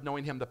fact of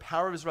knowing him, the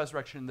power of his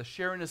resurrection, the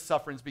share in his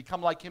sufferings,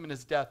 become like him in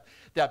his death,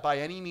 that by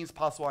any means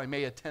possible I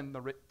may attain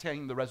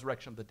the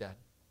resurrection of the dead.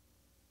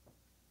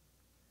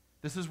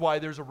 This is why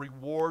there's a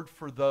reward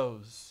for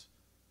those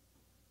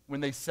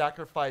when they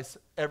sacrifice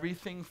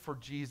everything for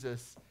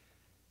Jesus.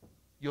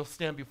 You'll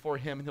stand before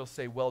him and he'll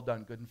say, well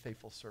done, good and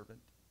faithful servant.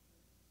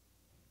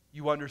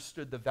 You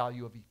understood the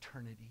value of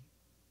eternity.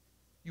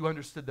 You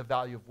understood the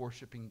value of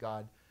worshiping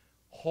God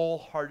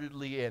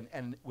wholeheartedly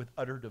and with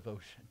utter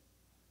devotion.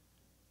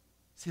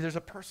 See, there's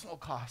a personal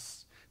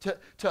cost to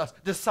us.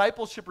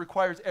 Discipleship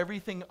requires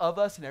everything of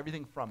us and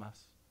everything from us.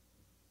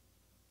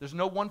 There's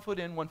no 1 foot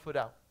in, 1 foot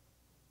out.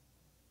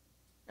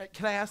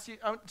 Can I ask you,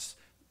 just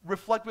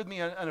reflect with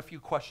me on a few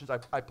questions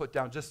I put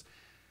down, just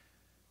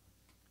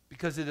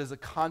because it is a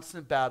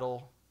constant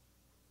battle,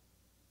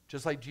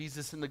 just like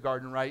Jesus in the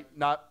garden, right?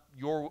 Not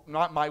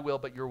my will,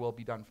 but your will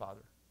be done,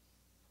 Father.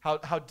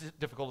 How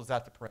difficult is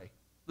that to pray?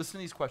 Listen to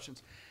these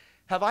questions.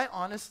 Have I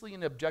honestly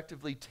and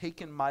objectively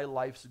taken my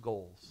life's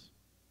goals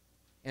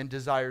and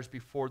desires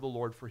before the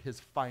Lord for his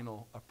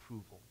final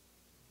approval?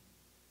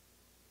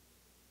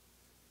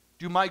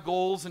 Do my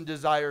goals and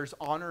desires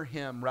honor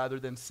him rather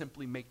than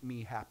simply make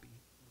me happy?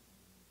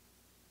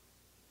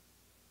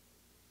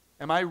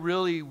 Am I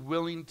really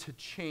willing to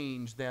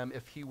change them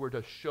if he were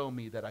to show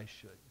me that I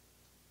should?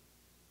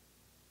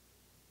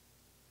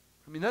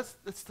 I mean, that's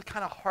the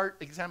kind of heart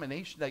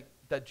examination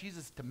that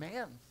Jesus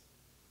demands.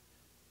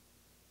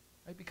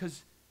 Right?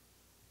 Because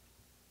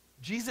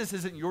Jesus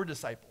isn't your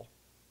disciple.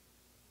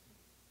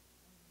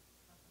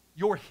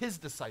 You're his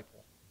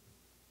disciple.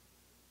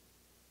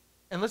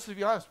 And let's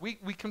be honest, we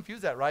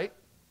confuse that, right?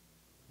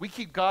 We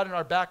keep God in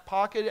our back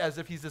pocket as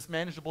if he's this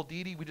manageable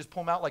deity. We just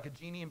pull him out like a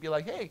genie and be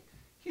like, hey,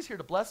 he's here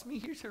to bless me.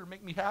 He's here to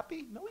make me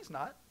happy. No, he's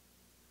not.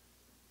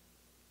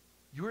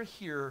 You're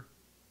here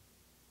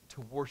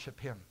to worship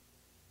him,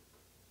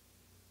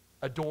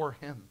 adore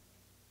him,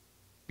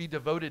 be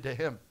devoted to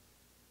him.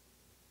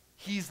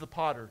 He's the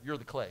potter, you're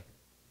the clay.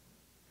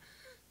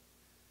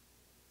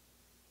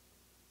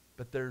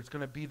 But there's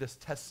going to be this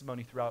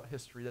testimony throughout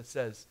history that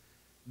says,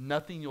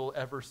 nothing you'll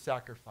ever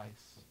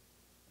sacrifice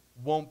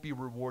won't be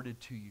rewarded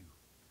to you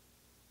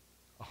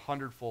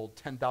 100-fold,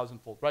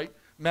 10,000-fold, right?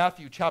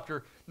 Matthew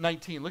chapter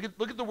 19. Look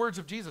at the words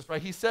of Jesus,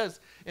 right? He says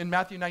in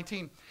Matthew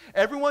 19,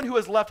 everyone who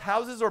has left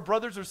houses or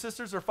brothers or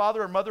sisters or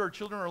father or mother or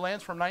children or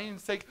lands for my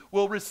name's sake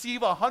will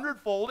receive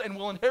 100-fold and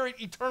will inherit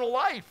eternal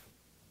life.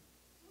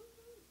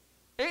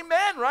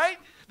 Amen, right?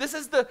 This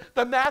is the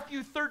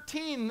Matthew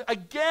 13,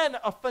 again,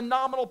 a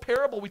phenomenal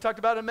parable. We talked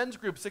about it in men's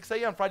group, 6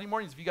 a.m. Friday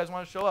mornings, if you guys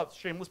want to show up.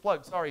 Shameless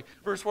plug, sorry.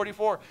 Verse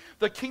 44,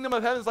 the kingdom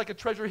of heaven is like a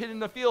treasure hidden in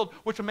the field,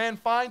 which a man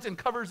finds and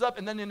covers up,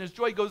 and then in his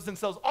joy goes and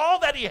sells all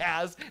that he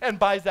has and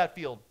buys that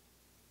field.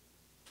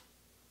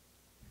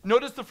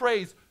 Notice the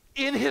phrase,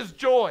 in his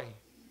joy.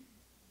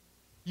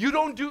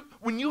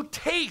 When you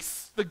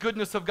taste the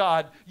goodness of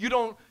God, you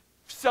don't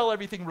sell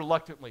everything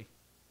reluctantly.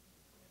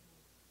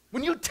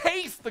 When you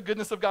taste the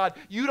goodness of God,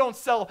 you don't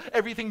sell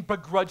everything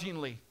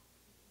begrudgingly.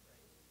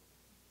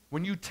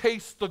 When you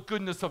taste the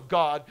goodness of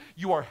God,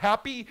 you are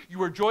happy,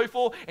 you are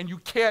joyful, and you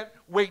can't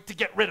wait to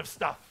get rid of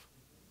stuff.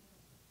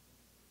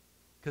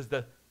 Because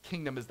the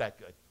kingdom is that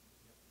good.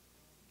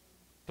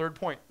 Third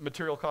point,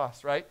 material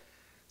costs, right?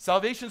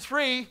 Salvation's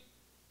free,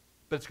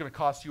 but it's going to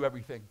cost you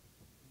everything.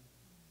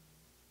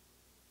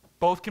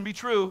 Both can be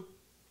true.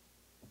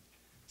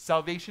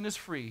 Salvation is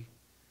free,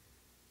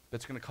 but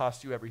it's going to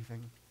cost you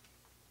everything.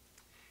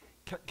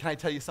 Can I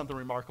tell you something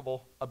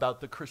remarkable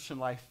about the Christian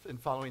life and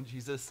following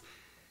Jesus?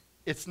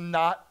 It's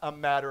not a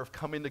matter of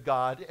coming to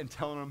God and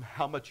telling him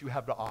how much you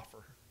have to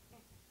offer.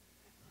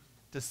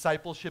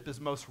 Discipleship is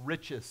most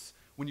richest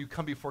when you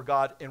come before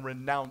God and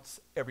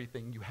renounce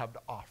everything you have to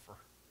offer.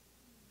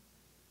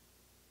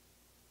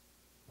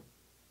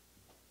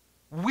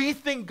 We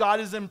think God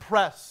is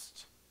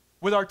impressed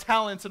with our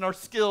talents and our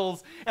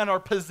skills and our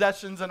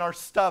possessions and our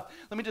stuff.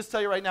 Let me just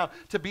tell you right now,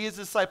 to be his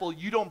disciple,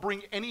 you don't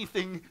bring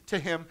anything to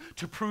him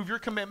to prove your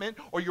commitment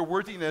or your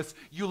worthiness.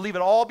 You leave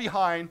it all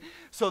behind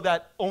so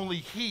that only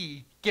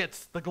he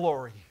gets the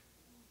glory.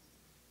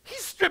 He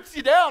strips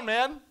you down,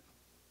 man.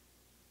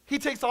 He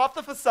takes off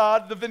the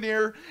facade, the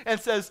veneer,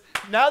 and says,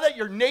 now that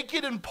you're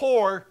naked and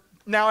poor,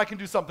 now I can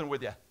do something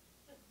with you.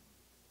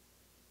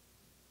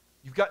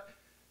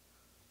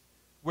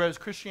 Whereas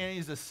Christianity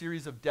is a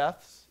series of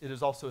deaths, it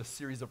is also a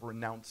series of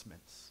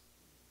renouncements.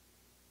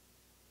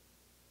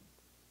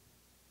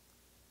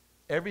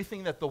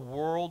 Everything that the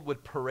world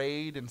would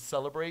parade and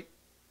celebrate,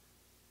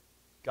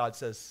 God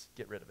says,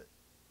 get rid of it.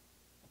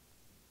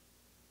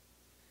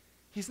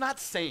 He's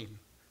not saying,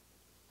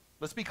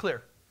 let's be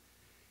clear,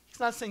 he's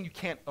not saying you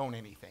can't own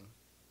anything.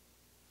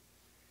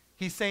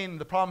 He's saying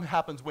the problem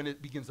happens when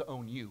it begins to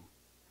own you.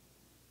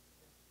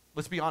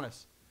 Let's be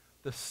honest.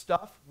 The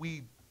stuff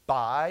we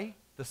buy,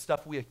 the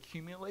stuff we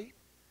accumulate,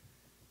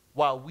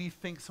 while we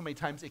think so many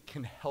times it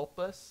can help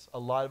us, a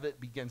lot of it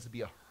begins to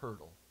be a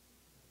hurdle,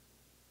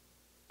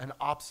 an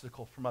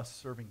obstacle from us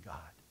serving God.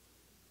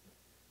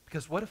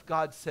 Because what if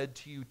God said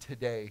to you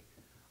today,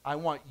 I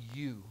want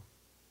you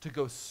to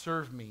go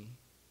serve me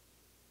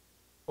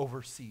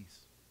overseas?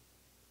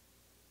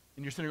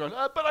 And you're sitting there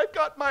going, but I've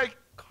got my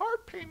car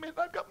payment,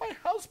 I've got my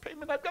house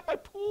payment, I've got my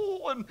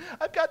pool, and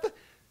I've got the...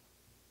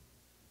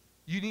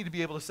 You need to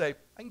be able to say,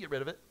 I can get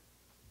rid of it.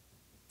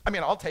 I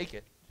mean, I'll take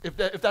it, if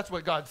that's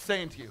what God's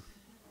saying to you.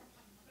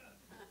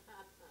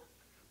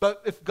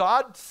 But if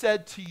God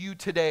said to you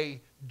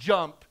today,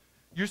 jump,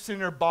 you're sitting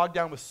there bogged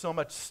down with so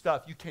much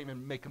stuff, you can't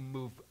even make a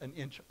move an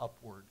inch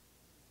upward.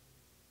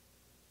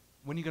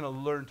 When are you going to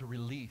learn to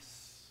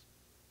release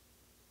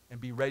and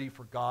be ready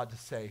for God to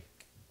say,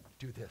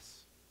 do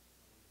this?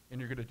 And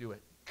you're going to do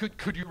it.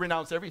 Could you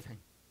renounce everything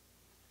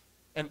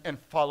and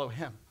follow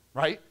him,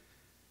 right?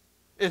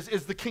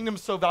 Is the kingdom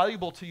so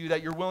valuable to you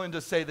that you're willing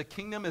to say, the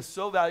kingdom is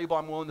so valuable,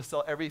 I'm willing to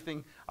sell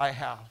everything I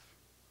have?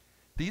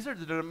 These are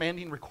the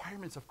demanding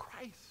requirements of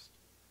Christ.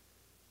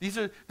 These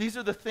are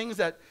the things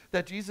that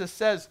Jesus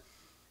says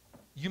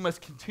you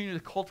must continue to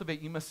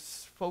cultivate, you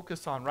must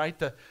focus on, right?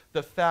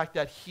 The fact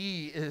that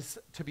he is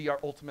to be our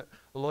ultimate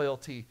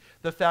loyalty.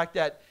 The fact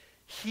that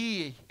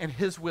he and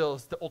his will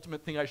is the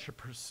ultimate thing I should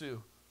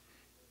pursue.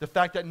 The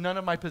fact that none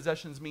of my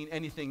possessions mean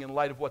anything in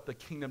light of what the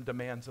kingdom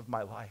demands of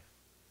my life.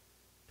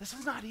 This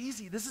is not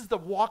easy. This is the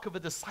walk of a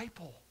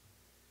disciple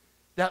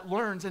that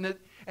learns, and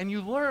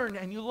you learn,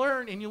 and you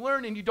learn, and you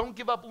learn, and you don't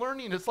give up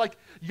learning. It's like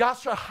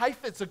Yasser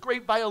Heifetz, a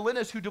great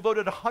violinist who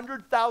devoted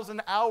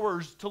 100,000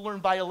 hours to learn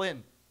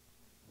violin.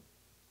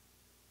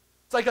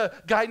 It's like a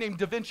guy named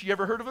Da Vinci. You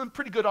ever heard of him?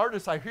 Pretty good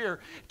artist, I hear.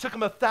 It took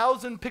him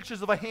 1,000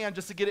 pictures of a hand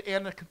just to get it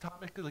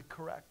anatomically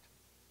correct.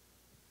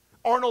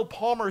 Arnold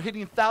Palmer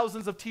hitting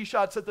thousands of tee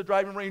shots at the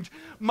driving range.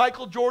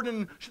 Michael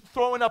Jordan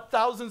throwing up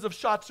thousands of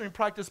shots during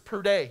practice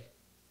per day.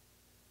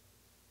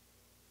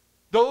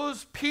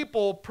 Those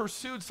people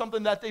pursued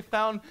something that they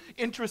found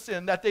interest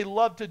in, that they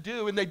loved to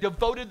do, and they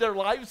devoted their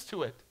lives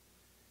to it.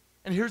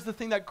 And here's the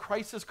thing that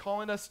Christ is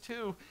calling us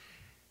to,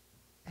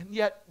 and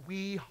yet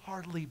we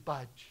hardly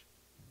budge.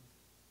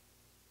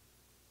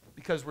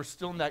 Because we're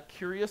still in that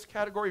curious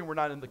category and we're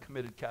not in the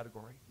committed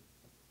category.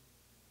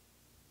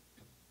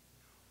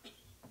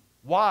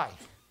 Why?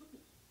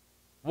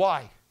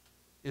 Why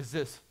is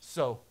this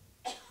so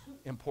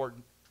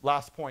important?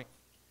 Last point.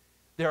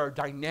 There are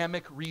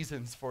dynamic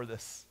reasons for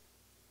this.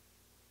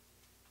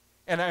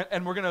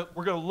 And we're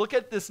gonna look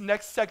at this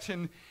next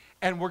section,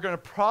 and we're gonna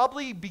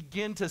probably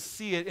begin to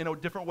see it in a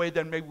different way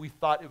than maybe we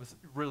thought it was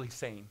really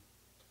saying.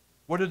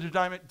 What are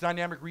the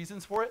dynamic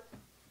reasons for it?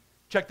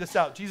 Check this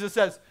out. Jesus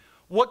says,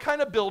 what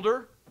kind of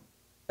builder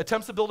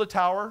attempts to build a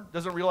tower,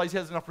 doesn't realize he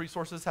has enough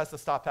resources, has to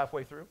stop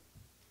halfway through?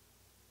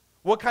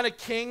 What kind of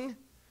king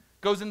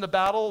goes into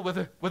battle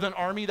with an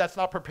army that's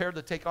not prepared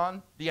to take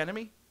on the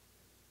enemy?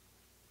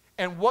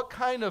 And what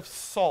kind of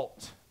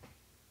salt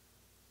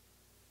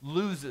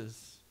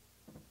loses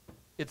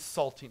its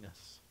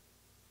saltiness?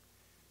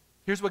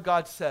 Here's what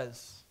God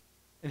says,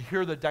 and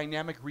here are the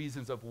dynamic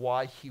reasons of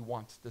why he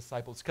wants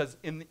disciples, because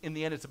in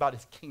the end it's about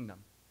his kingdom.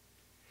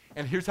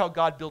 And here's how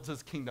God builds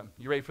his kingdom.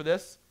 You ready for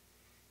this?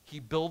 He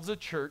builds a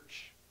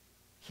church,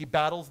 he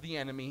battles the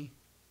enemy,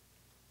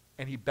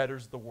 and he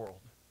betters the world.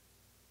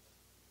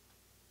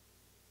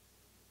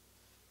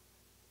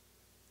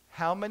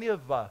 How many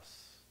of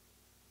us,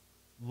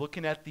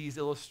 looking at these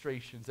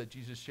illustrations that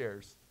Jesus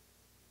shares,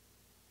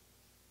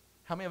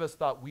 how many of us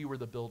thought we were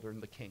the builder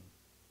and the king?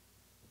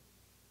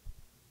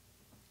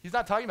 He's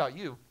not talking about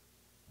you.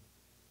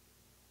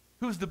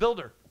 Who's the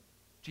builder?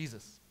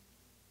 Jesus.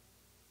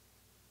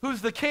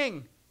 Who's the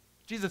king?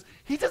 Jesus.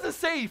 He doesn't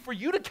say for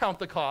you to count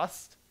the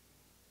cost.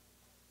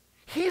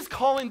 He's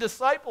calling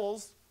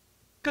disciples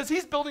because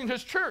he's building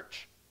his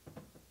church.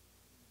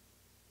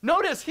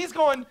 Notice, he's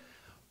going,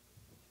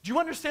 do you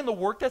understand the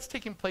work that's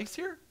taking place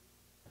here?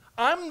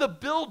 I'm the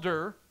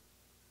builder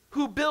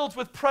who builds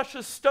with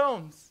precious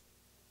stones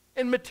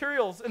and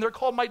materials, and they're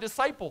called my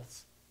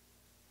disciples.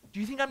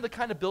 Do you think I'm the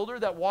kind of builder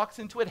that walks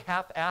into it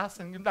half-assed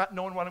and not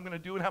knowing what I'm going to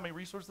do and how many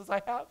resources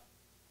I have?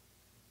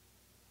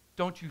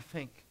 Don't you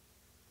think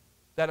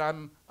that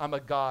I'm a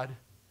God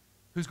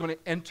who's going to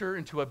enter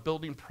into a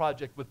building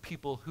project with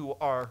people who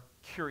are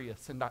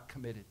curious and not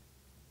committed?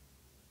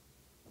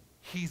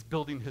 He's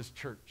building his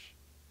church.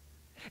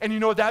 And you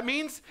know what that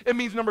means? It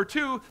means, number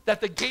two, that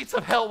the gates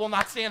of hell will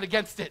not stand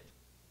against it.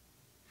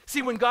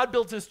 See, when God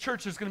builds his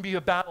church, there's going to be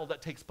a battle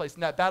that takes place,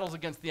 and that battle's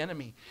against the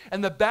enemy.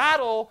 And the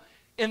battle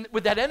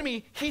with that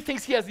enemy, he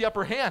thinks he has the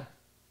upper hand.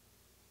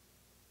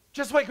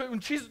 Just like when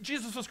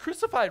Jesus was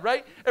crucified,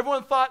 right?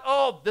 Everyone thought,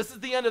 oh, this is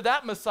the end of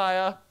that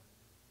Messiah.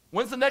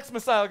 When's the next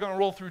Messiah going to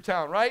roll through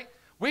town, right?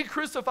 We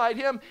crucified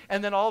him,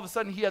 and then all of a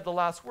sudden he had the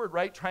last word,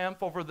 right?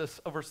 Triumph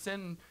over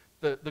sin,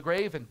 the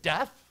grave, and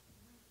death.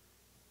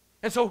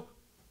 And so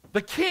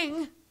the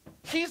king,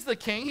 he's the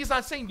king. He's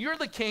not saying you're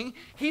the king.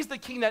 He's the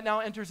king that now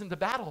enters into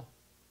battle.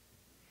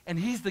 And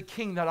he's the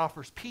king that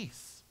offers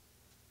peace.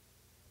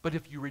 But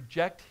if you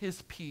reject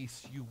his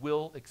peace, you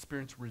will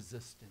experience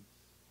resistance.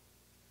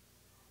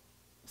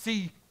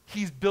 See,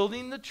 he's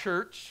building the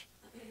church,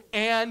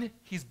 and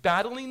he's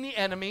battling the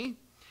enemy.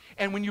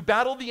 And when you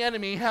battle the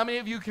enemy, how many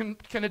of you can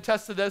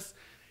attest to this?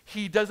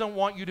 He doesn't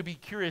want you to be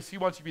curious. He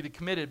wants you to be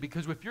committed.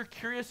 Because if you're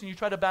curious and you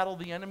try to battle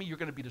the enemy, you're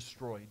going to be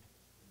destroyed.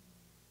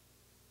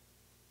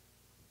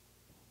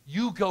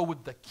 You go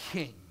with the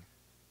king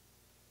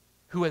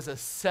who has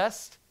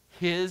assessed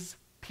his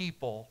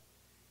people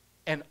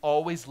and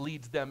always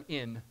leads them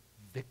in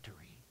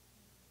victory.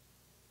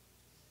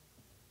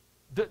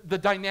 The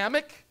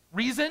dynamic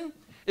reason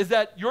is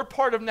that you're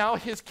part of now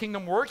his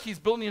kingdom work. He's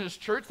building his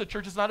church. The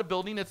church is not a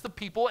building, it's the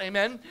people.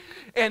 Amen.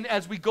 And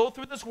as we go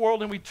through this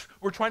world and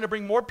we're trying to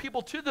bring more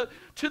people to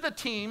the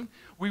team,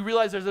 we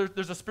realize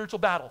there's a spiritual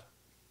battle.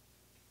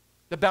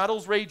 The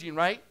battle's raging,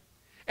 right?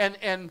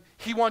 And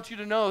he wants you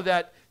to know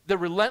that the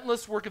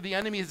relentless work of the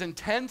enemy is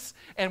intense,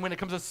 and when it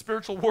comes to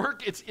spiritual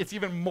work, it's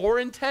even more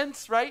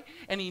intense, right?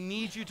 And he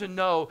needs you to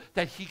know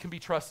that he can be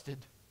trusted.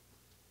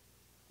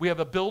 We have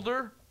a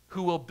builder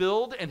who will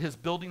build, and his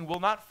building will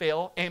not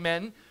fail.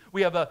 Amen.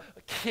 We have a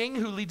king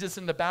who leads us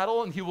into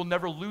battle, and he will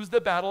never lose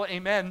the battle.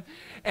 Amen.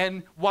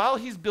 And while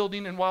he's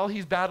building and while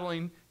he's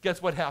battling,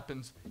 guess what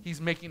happens?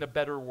 He's making a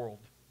better world.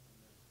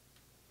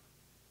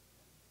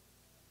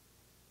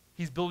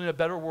 He's building a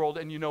better world,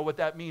 and you know what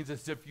that means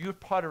is if you're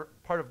part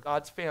of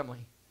God's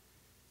family,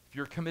 if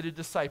you're a committed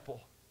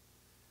disciple,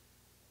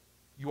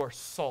 you are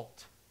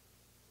salt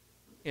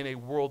in a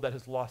world that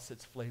has lost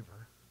its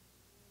flavor.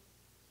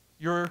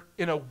 You're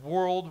in a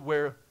world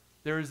where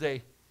there's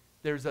a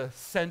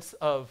sense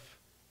of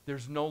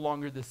there's no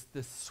longer this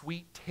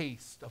sweet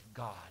taste of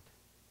God.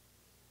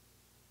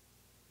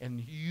 And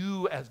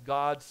you as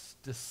God's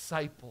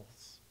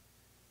disciples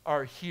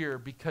are here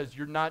because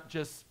you're not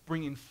just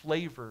bringing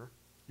flavor,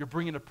 you're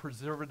bringing a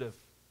preservative.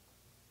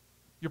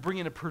 You're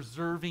bringing a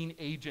preserving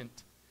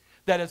agent.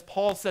 That, as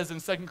Paul says in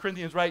 2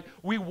 Corinthians, right,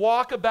 we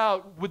walk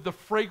about with the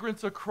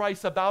fragrance of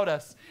Christ about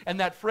us. And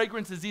that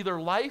fragrance is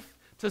either life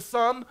to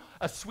some,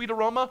 a sweet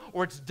aroma,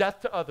 or it's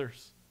death to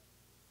others.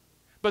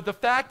 But the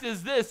fact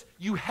is this,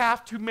 you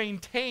have to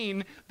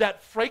maintain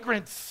that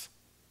fragrance.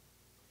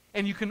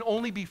 And you can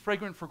only be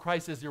fragrant for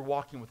Christ as you're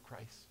walking with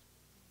Christ.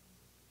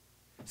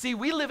 See,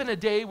 we live in a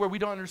day where we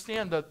don't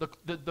understand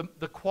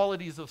the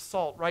qualities of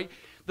salt, right?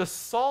 The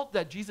salt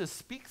that Jesus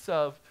speaks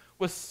of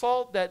was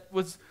salt that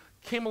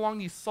came along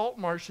these salt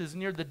marshes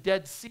near the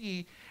Dead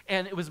Sea,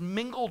 and it was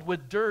mingled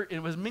with dirt, and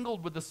it was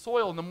mingled with the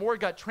soil, and the more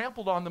it got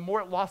trampled on, the more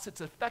it lost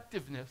its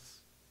effectiveness.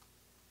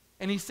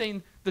 And he's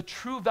saying the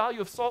true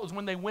value of salt is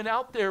when they went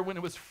out there, when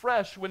it was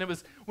fresh, when it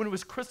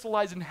was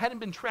crystallized and hadn't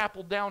been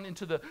trampled down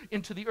into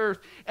the earth,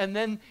 and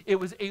then it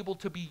was able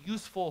to be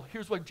useful.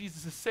 Here's what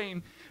Jesus is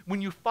saying.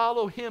 When you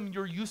follow him,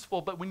 you're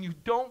useful, but when you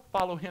don't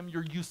follow him,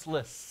 you're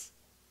useless.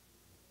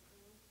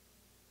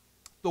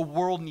 The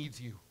world needs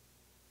you.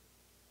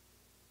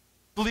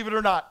 Believe it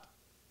or not,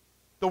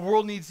 the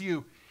world needs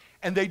you.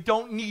 And they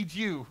don't need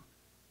you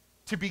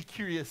to be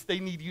curious. They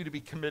need you to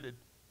be committed.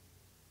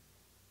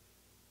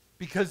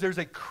 Because there's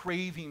a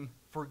craving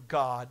for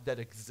God that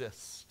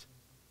exists.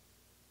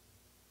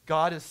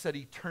 God has set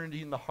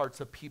eternity in the hearts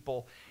of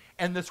people,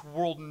 and this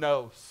world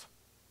knows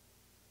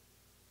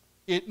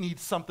it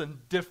needs something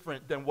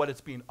different than what it's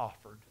being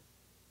offered.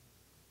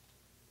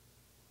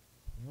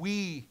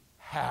 We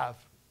have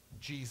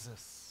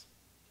Jesus.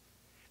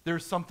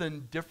 There's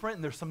something different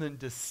and there's something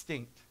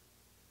distinct.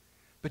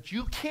 But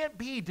you can't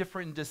be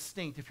different and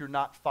distinct if you're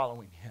not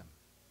following him.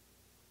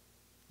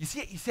 You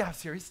see how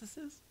serious this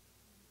is?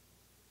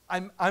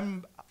 I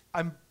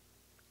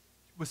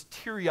was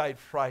teary-eyed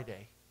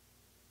Friday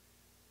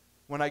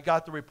when I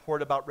got the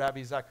report about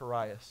Rabbi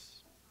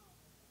Zacharias,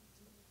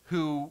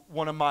 who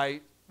one of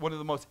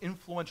the most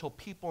influential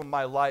people in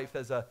my life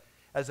as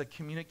a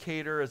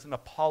communicator, as an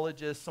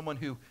apologist, someone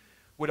who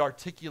would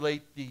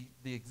articulate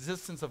the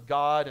existence of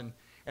God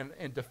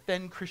and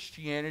defend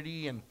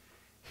Christianity. And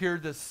here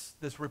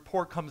this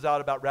report comes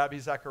out about Rabbi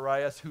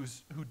Zacharias,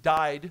 who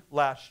died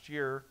last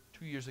year,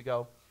 2 years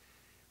ago.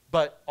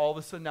 But all of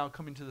a sudden now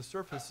coming to the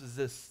surface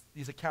is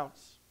these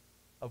accounts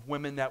of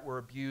women that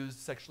were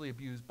sexually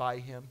abused by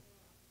him.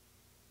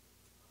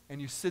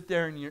 And you sit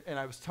there and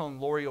I was telling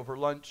Lori over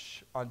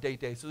lunch on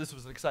date day, so this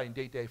was an exciting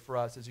date day for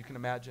us, as you can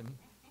imagine.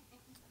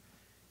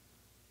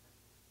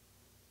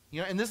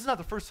 And this is not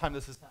the first time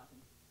this has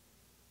happened.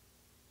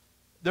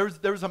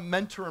 There was a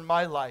mentor in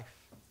my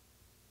life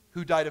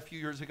who died a few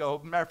years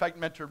ago. Matter of fact,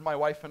 mentored my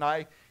wife and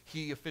I.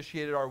 He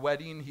officiated our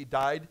wedding. He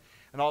died.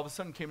 And all of a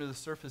sudden came to the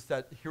surface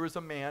that here was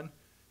a man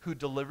who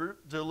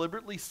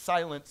deliberately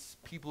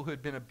silenced people who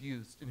had been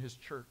abused in his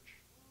church.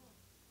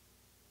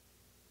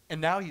 And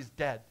now he's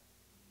dead.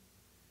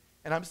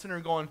 And I'm sitting there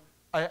going,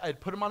 I'd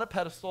put him on a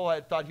pedestal. I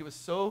had thought he was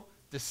so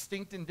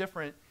distinct and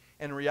different.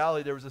 And in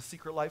reality, there was a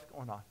secret life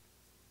going on.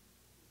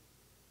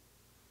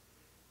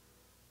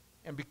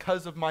 And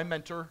because of my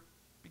mentor,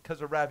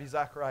 because of Rabbi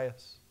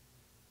Zacharias,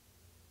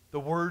 the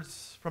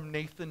words from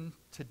Nathan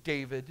to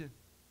David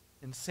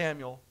and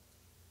Samuel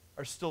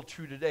are still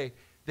true today.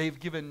 they've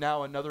given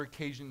now another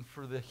occasion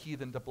for the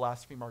heathen to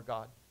blaspheme our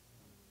God.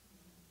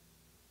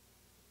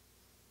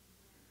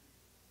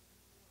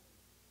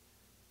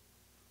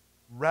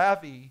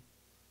 Ravi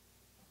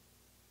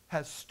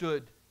has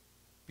stood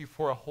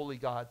before a holy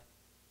God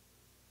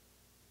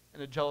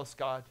and a jealous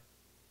God,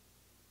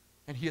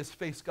 and he has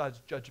faced God's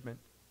judgment.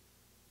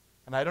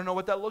 And I don't know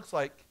what that looks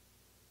like.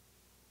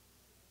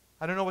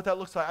 I don't know what that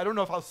looks like. I don't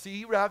know if I'll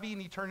see Ravi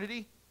in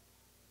eternity.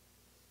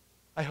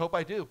 I hope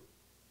I do.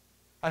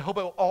 I hope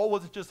it all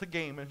was just a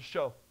game and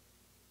show.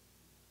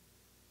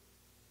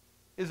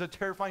 It is a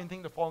terrifying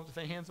thing to fall into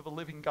the hands of a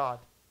living God.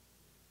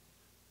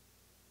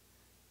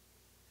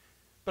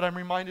 But I'm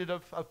reminded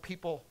of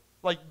people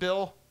like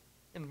Bill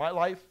in my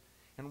life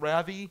and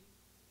Ravi.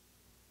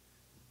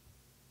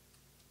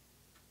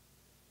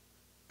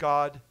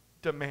 God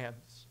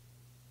demands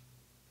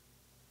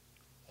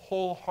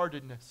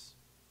wholeheartedness,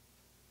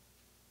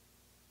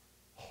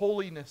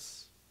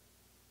 holiness,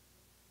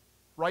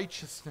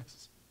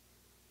 righteousness.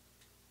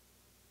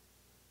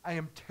 I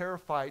am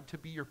terrified to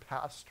be your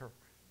pastor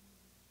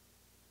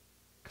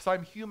because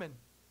I'm human.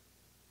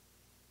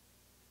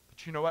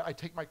 But you know what? I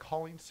take my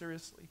calling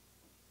seriously.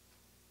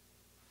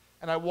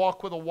 And I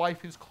walk with a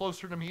wife who's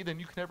closer to me than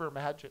you can ever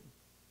imagine.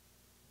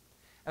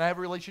 And I have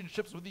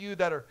relationships with you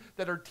that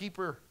are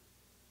deeper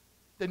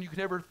than you can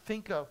ever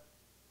think of.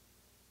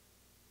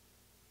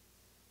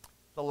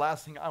 The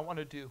last thing I want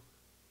to do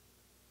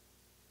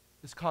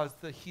is cause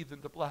the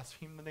heathen to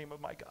blaspheme the name of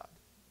my God.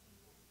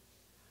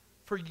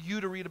 For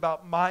you to read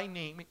about my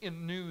name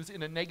in news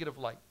in a negative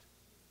light.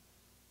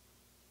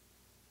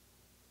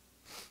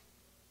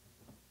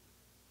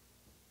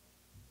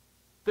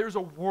 There's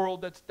a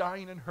world that's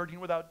dying and hurting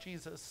without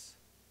Jesus.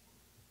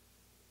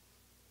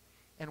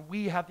 And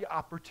we have the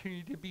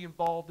opportunity to be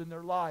involved in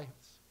their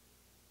lives.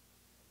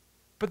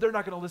 But they're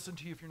not going to listen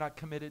to you if you're not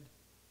committed.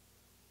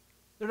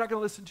 They're not going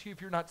to listen to you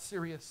if you're not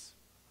serious.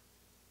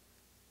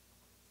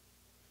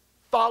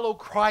 Follow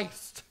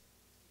Christ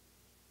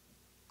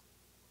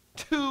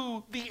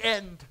to the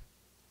end.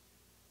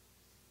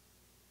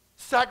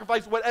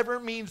 Sacrifice whatever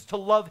it means to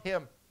love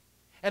him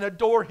and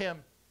adore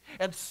him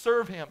and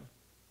serve him.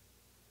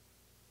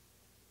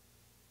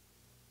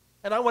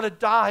 And I want to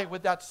die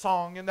with that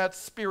song and that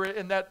spirit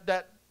and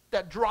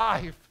that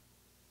drive.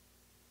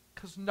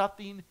 Because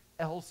nothing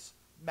else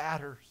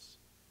matters.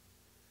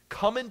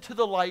 Come into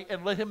the light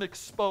and let him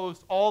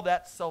expose all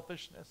that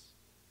selfishness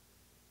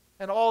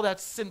and all that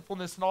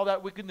sinfulness and all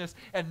that wickedness,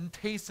 and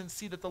taste and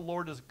see that the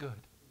Lord is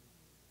good.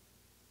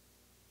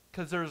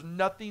 Because there's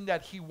nothing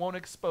that he won't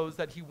expose,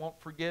 that he won't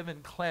forgive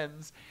and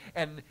cleanse,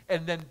 and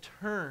then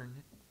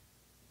turn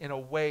in a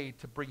way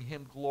to bring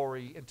him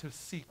glory and to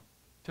seek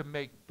to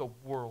make the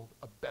world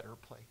a better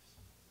place.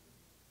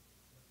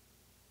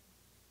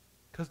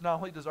 Because not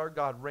only does our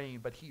God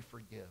reign, but he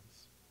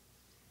forgives.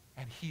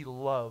 And he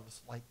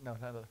loves like none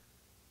other.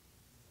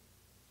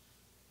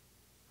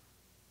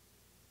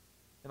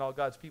 And all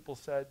God's people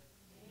said,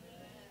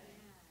 amen.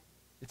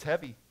 It's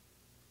heavy.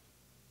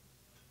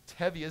 It's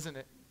heavy, isn't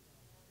it?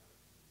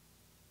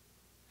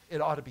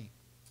 It ought to be.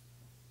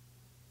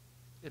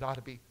 It ought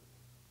to be.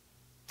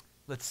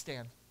 Let's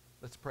stand.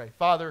 Let's pray.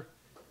 Father,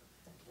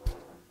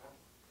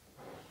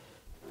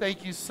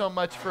 thank you so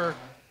much for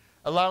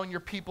allowing your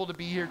people to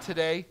be here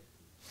today.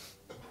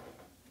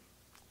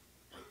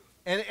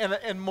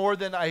 And more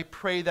than I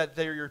pray that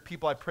they're your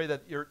people, I pray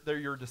that they're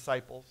your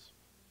disciples.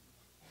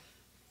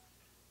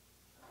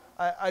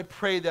 I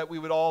pray that we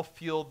would all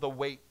feel the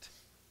weight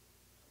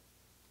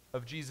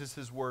of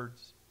Jesus'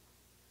 words.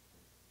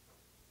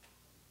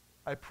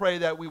 I pray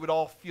that we would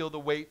all feel the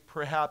weight,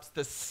 perhaps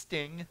the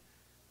sting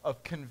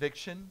of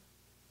conviction.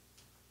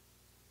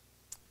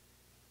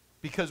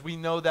 Because we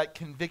know that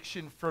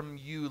conviction from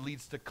you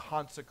leads to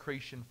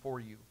consecration for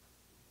you.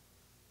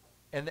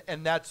 And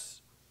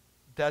that's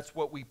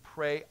what we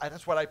pray.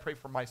 That's what I pray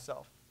for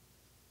myself.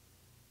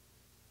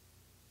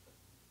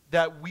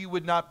 That we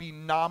would not be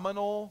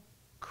nominal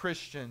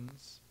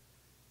Christians,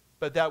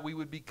 but that we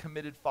would be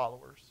committed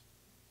followers.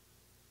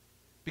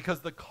 Because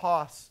the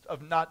cost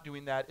of not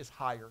doing that is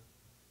higher.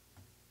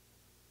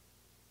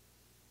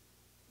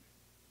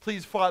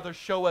 Please, Father,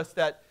 show us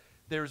that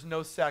there's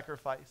no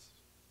sacrifice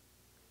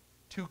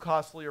too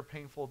costly or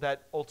painful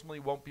that ultimately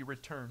won't be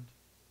returned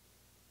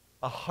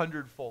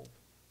 100-fold.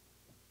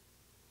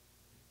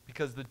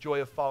 Because the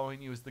joy of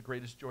following you is the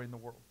greatest joy in the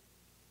world.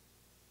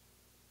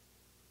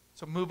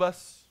 So move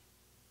us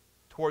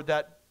toward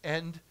that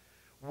end.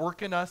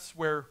 Work in us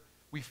where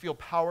we feel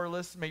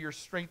powerless. May your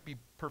strength be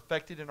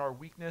perfected in our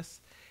weakness.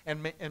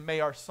 And may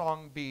our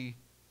song be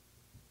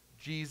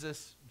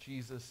Jesus,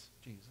 Jesus,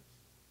 Jesus.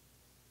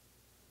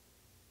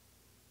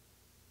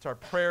 It's our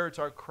prayer, it's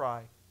our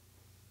cry.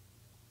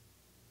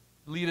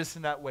 Lead us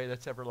in that way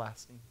that's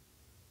everlasting.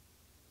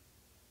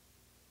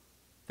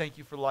 Thank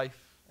you for life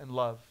and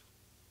love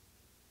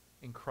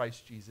in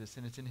Christ Jesus.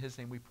 And it's in his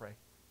name we pray.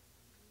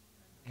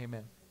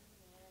 Amen.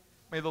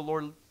 May the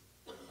Lord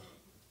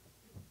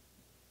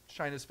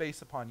shine his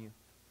face upon you.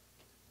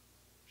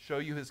 Show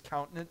you his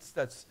countenance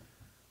that's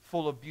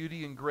full of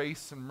beauty and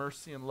grace and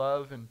mercy and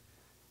love, and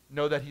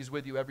know that he's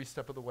with you every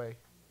step of the way.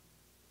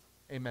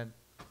 Amen.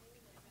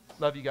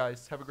 Love you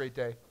guys. Have a great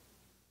day.